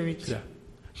not hear it. See that?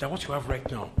 That's what you have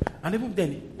right now. And even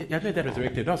then, you have not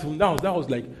resurrected. That was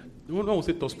like, no one will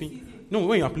say tospin. No,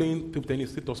 when you are playing table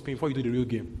tennis, say tospin before you do the real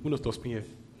game. Who knows tospin here?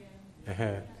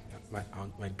 Yeah.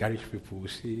 My garage people.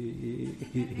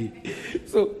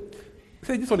 So,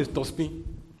 say this one is tospin.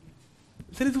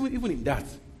 Say even in that,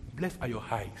 blessed are your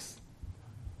eyes,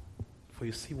 for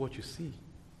you see what you see.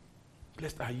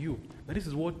 Blessed are you. Now this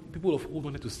is what people of old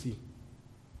wanted to see.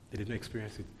 They did not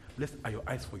experience it. Blessed are your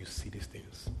eyes, for you see these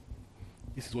things.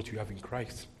 This is what you have in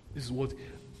Christ. This is what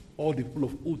all the people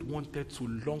of old wanted to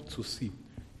long to see.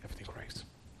 Everything in Christ.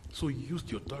 So use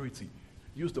the authority.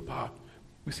 Use the power.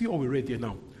 We see all we read here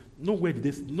now. Nowhere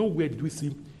did we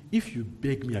see, if you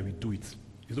beg me, I will do it.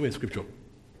 It's nowhere in Scripture.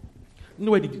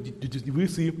 Nowhere did we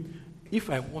see,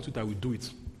 if I want it, I will do it.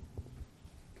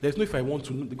 There's no if I want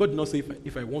to. God did not say,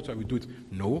 if I want to, I will do it.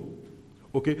 No.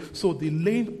 Okay, so the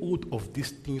laying hold of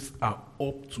these things are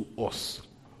up to us.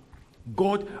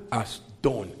 God has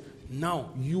done. Now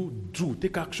you do.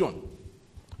 Take action.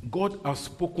 God has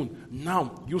spoken.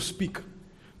 Now you speak.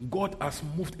 God has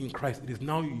moved in Christ. It is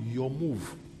now your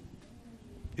move.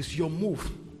 It's your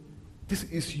move. This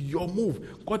is your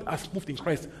move. God has moved in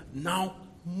Christ. Now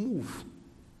move.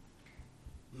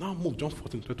 Now move. John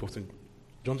 14, 12 to 14.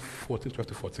 John 14, 12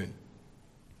 to 14.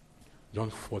 John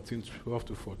 14, 12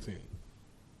 to 14.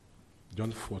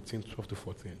 John 14, 12 to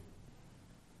 14.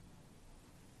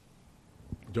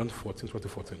 John 14, 12 to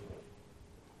 14.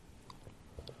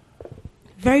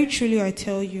 Very truly I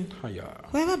tell you, Hiya.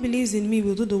 whoever believes in me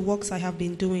will do the works I have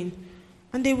been doing,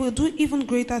 and they will do even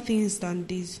greater things than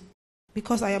these,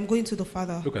 because I am going to the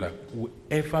Father. Look at that.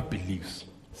 Whoever believes.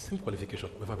 Same qualification,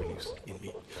 whoever believes in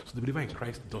me. So the believer in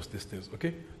Christ does these things,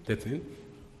 okay? 13.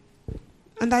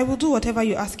 And I will do whatever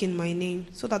you ask in my name,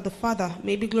 so that the Father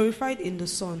may be glorified in the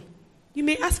Son. You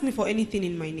may ask me for anything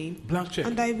in my name, Blank check.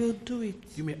 and I will do it.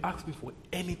 You may ask me for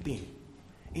anything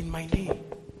in my name.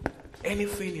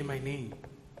 Anything in my name.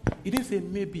 He didn't say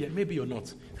maybe or not.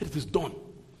 He said it is done.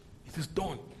 It is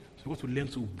done. So we got to learn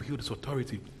to build this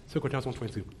authority. 2 Corinthians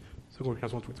 1:20. 2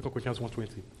 Corinthians 1:20. 2 Corinthians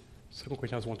 1:20. 2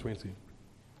 Corinthians 1:20.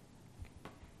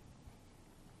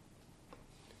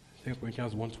 2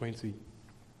 Corinthians 1:20.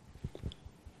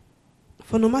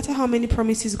 For no matter how many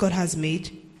promises God has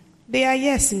made, they are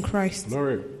yes in Christ.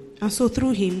 Glory. And so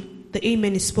through him, the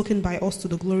amen is spoken by us to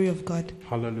the glory of God.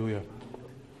 Hallelujah.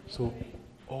 So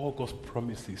all God's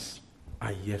promises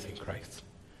are yes in Christ.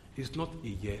 It's not a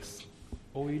yes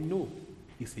or a no.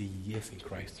 It's a yes in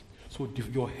Christ. So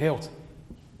your health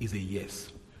is a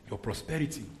yes. Your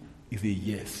prosperity is a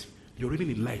yes. Your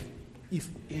reading in life is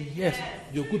a yes.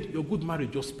 Your good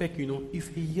marriage, your spec, is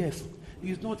a yes.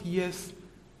 It's not yes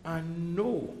and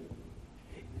no.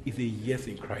 It's a yes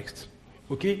in Christ.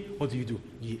 Okay? What do?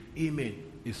 The amen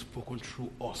is spoken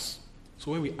through us.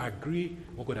 So when we agree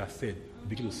what God has said, we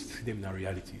begin to see them in our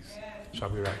realities. Shall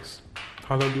we rise?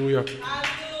 Hallelujah.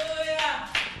 Hallelujah.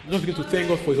 Just begin to thank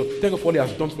God for all He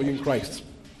has done for you in Christ.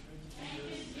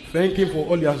 Thank Him for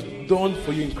all He has done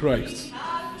for you in Christ.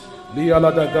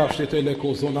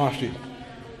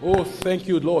 Oh, thank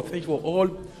you, Lord. Thank you for all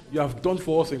you have done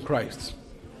for us in Christ.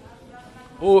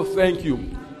 Oh, thank you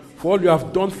for all you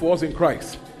have done for us in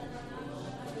Christ.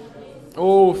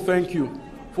 Oh, thank you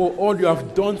for all you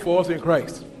have done for us in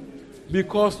Christ.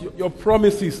 Because your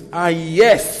promises are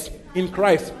yes in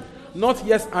Christ. Not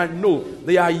yes and no.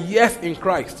 They are yes in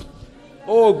Christ.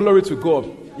 Oh, glory to God.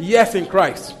 Yes in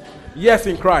Christ. Yes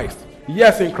in Christ.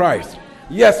 Yes in Christ.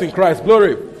 Yes in Christ.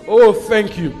 Glory. Oh,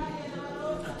 thank you.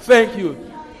 Thank you.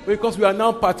 Because we are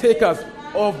now partakers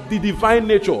of the divine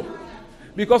nature.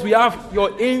 Because we have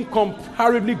your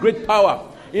incomparably great power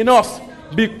in us.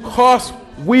 Because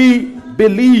we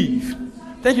believe.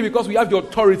 Thank you because we have the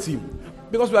authority.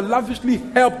 Because we are lavishly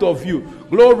helped of you.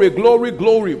 Glory, glory,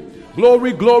 glory.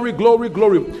 Glory, glory, glory,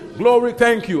 glory. Glory,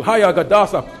 thank you. Haya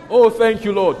Gadasa. Oh, thank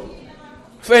you, Lord.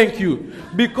 Thank you.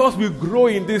 Because we grow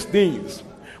in these things.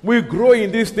 We grow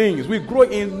in these things. We grow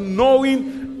in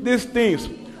knowing these things.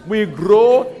 We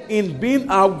grow in being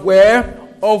aware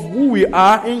of who we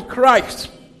are in Christ.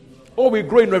 Oh, we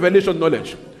grow in revelation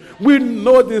knowledge. We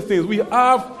know these things. We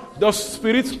have the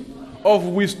spirit of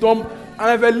wisdom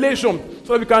and revelation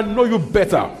so that we can know you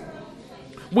better.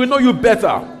 We know you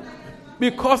better.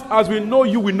 Because as we know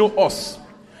you, we know us.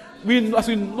 As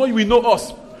we know you, we know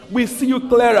us. We see you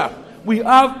clearer. We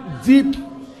have deep,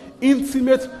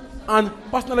 intimate, and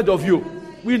personal knowledge of you.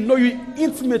 We know you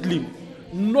intimately.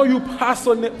 Know you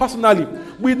personally.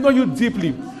 We know you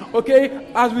deeply.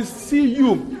 Okay? As we see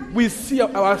you, we see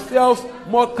ourselves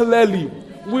more clearly.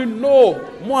 We know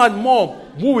more and more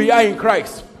who we are in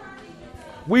Christ.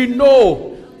 We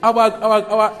know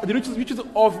the riches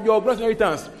of your blessed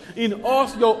inheritance in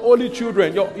us, your holy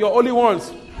children, your holy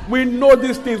ones. We know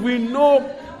these things. We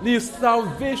know the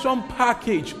salvation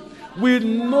package. We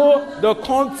know the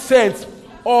content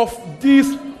of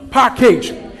this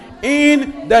package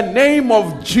in the name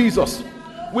of Jesus.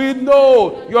 We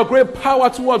know your great power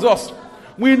towards us.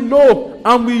 We know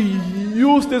and we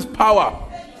use this power.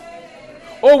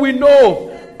 Oh, we know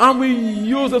and we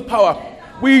use this power.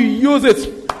 We use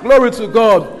it. Glory to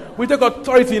God. We take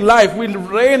authority in life. We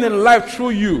reign in life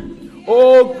through you.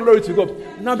 Oh, glory to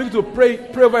God. Now begin to pray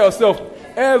over yourself.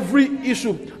 Every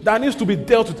issue that needs to be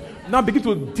dealt with, now begin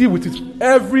to deal with it.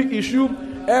 Every issue,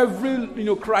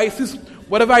 every crisis,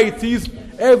 whatever it is,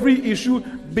 every issue,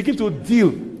 begin to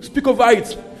deal. Speak over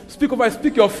it. Speak over it.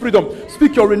 Speak your freedom.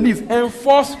 Speak your release.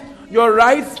 Enforce your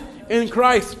rights in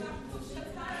Christ.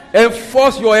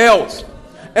 Enforce your health.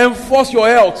 Enforce your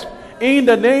health in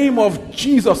the name of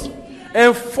Jesus.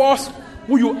 Enforce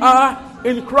who you are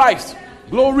in Christ.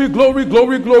 Glory, glory,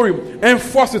 glory, glory.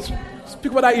 Enforce it.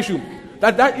 Speak about that issue.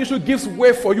 That issue gives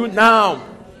way for you now.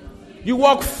 You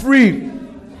walk free.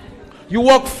 You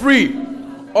walk free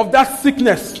of that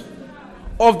sickness,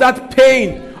 of that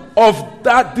pain, of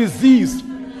that disease.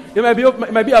 It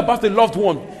might be about a loved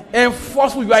one.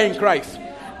 Enforce who you are in Christ.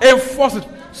 Enforce it.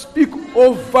 Speak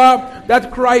over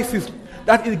that crisis,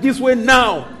 that it gives way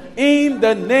now in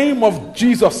the name of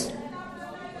Jesus.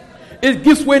 It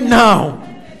gives way now.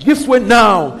 Gives way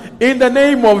now in the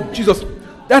name of Jesus.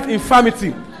 That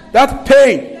infirmity, that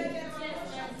pain,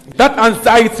 that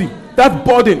anxiety, that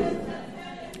burden,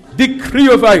 decree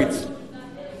over it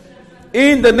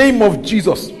in the name of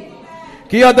Jesus.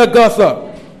 Kiada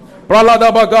Gasa,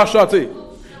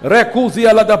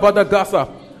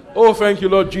 Oh, thank you,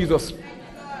 Lord Jesus.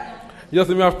 Yes,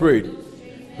 we have prayed.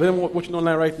 Then watching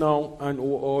online right now, and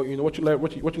or watching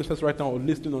this right now, or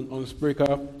listening on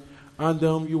Spreaker, and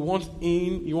you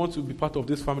want to be part of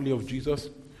this family of Jesus.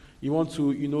 You want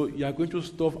to, you are going through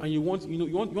stuff, and you want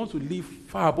to live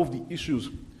far above the issues.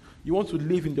 You want to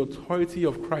live in the authority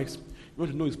of Christ. You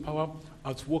want to know His power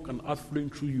at work and at flowing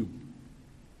through you.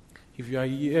 If you are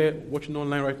here watching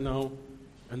online right now,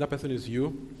 and that person is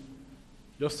you,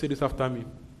 just say this after me.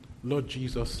 Lord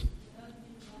Jesus,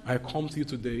 I come to you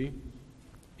today,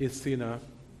 a sinner.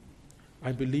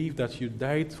 I believe that you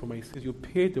died for my sins. You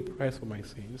paid the price for my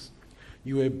sins.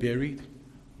 You were buried.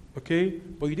 Okay?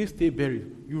 But you didn't stay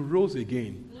buried. You rose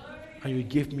again. And you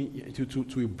gave me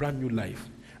to a brand new life.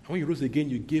 And when you rose again,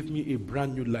 you gave me a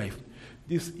brand new life.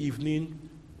 This evening,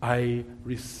 I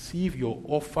receive your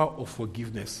offer of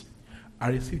forgiveness. I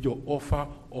receive your offer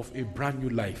of a brand new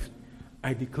life.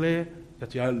 I declare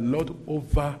that you are Lord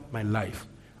over my life.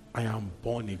 I am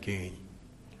born again.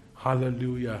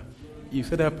 Hallelujah. You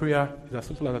said that prayer, it's as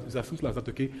simple as that,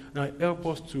 okay? Now help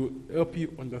us to help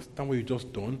you understand what you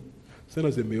just done. Send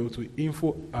us a mail to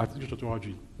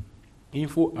info@thisgreenchurch.org.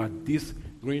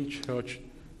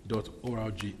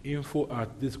 info@thisgreenchurch.org.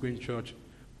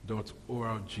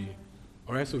 info@thisgreenchurch.org.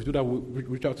 Alright, so if you do that, we'll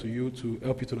reach out to you to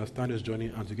help you to understand this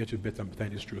journey and to get you better and better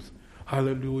in this truth.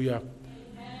 Hallelujah.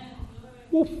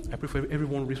 Woo. I pray for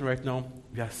everyone listening right now.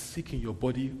 We are seeking your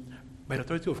body. By the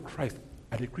authority of Christ,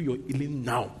 I decree your healing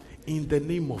now. In the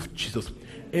name of Jesus.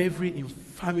 Every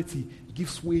infirmity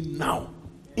gives way now.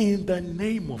 In the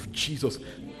name of Jesus.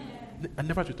 And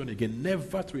never to return again.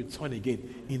 Never to return again.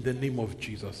 In the name of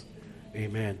Jesus.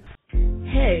 Amen.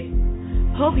 Hey,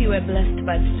 hope you were blessed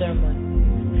by the sermon.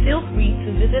 Feel free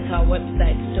to visit our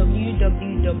website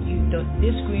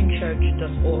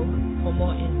www.thisgreenchurch.org for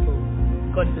more info.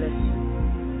 God bless you.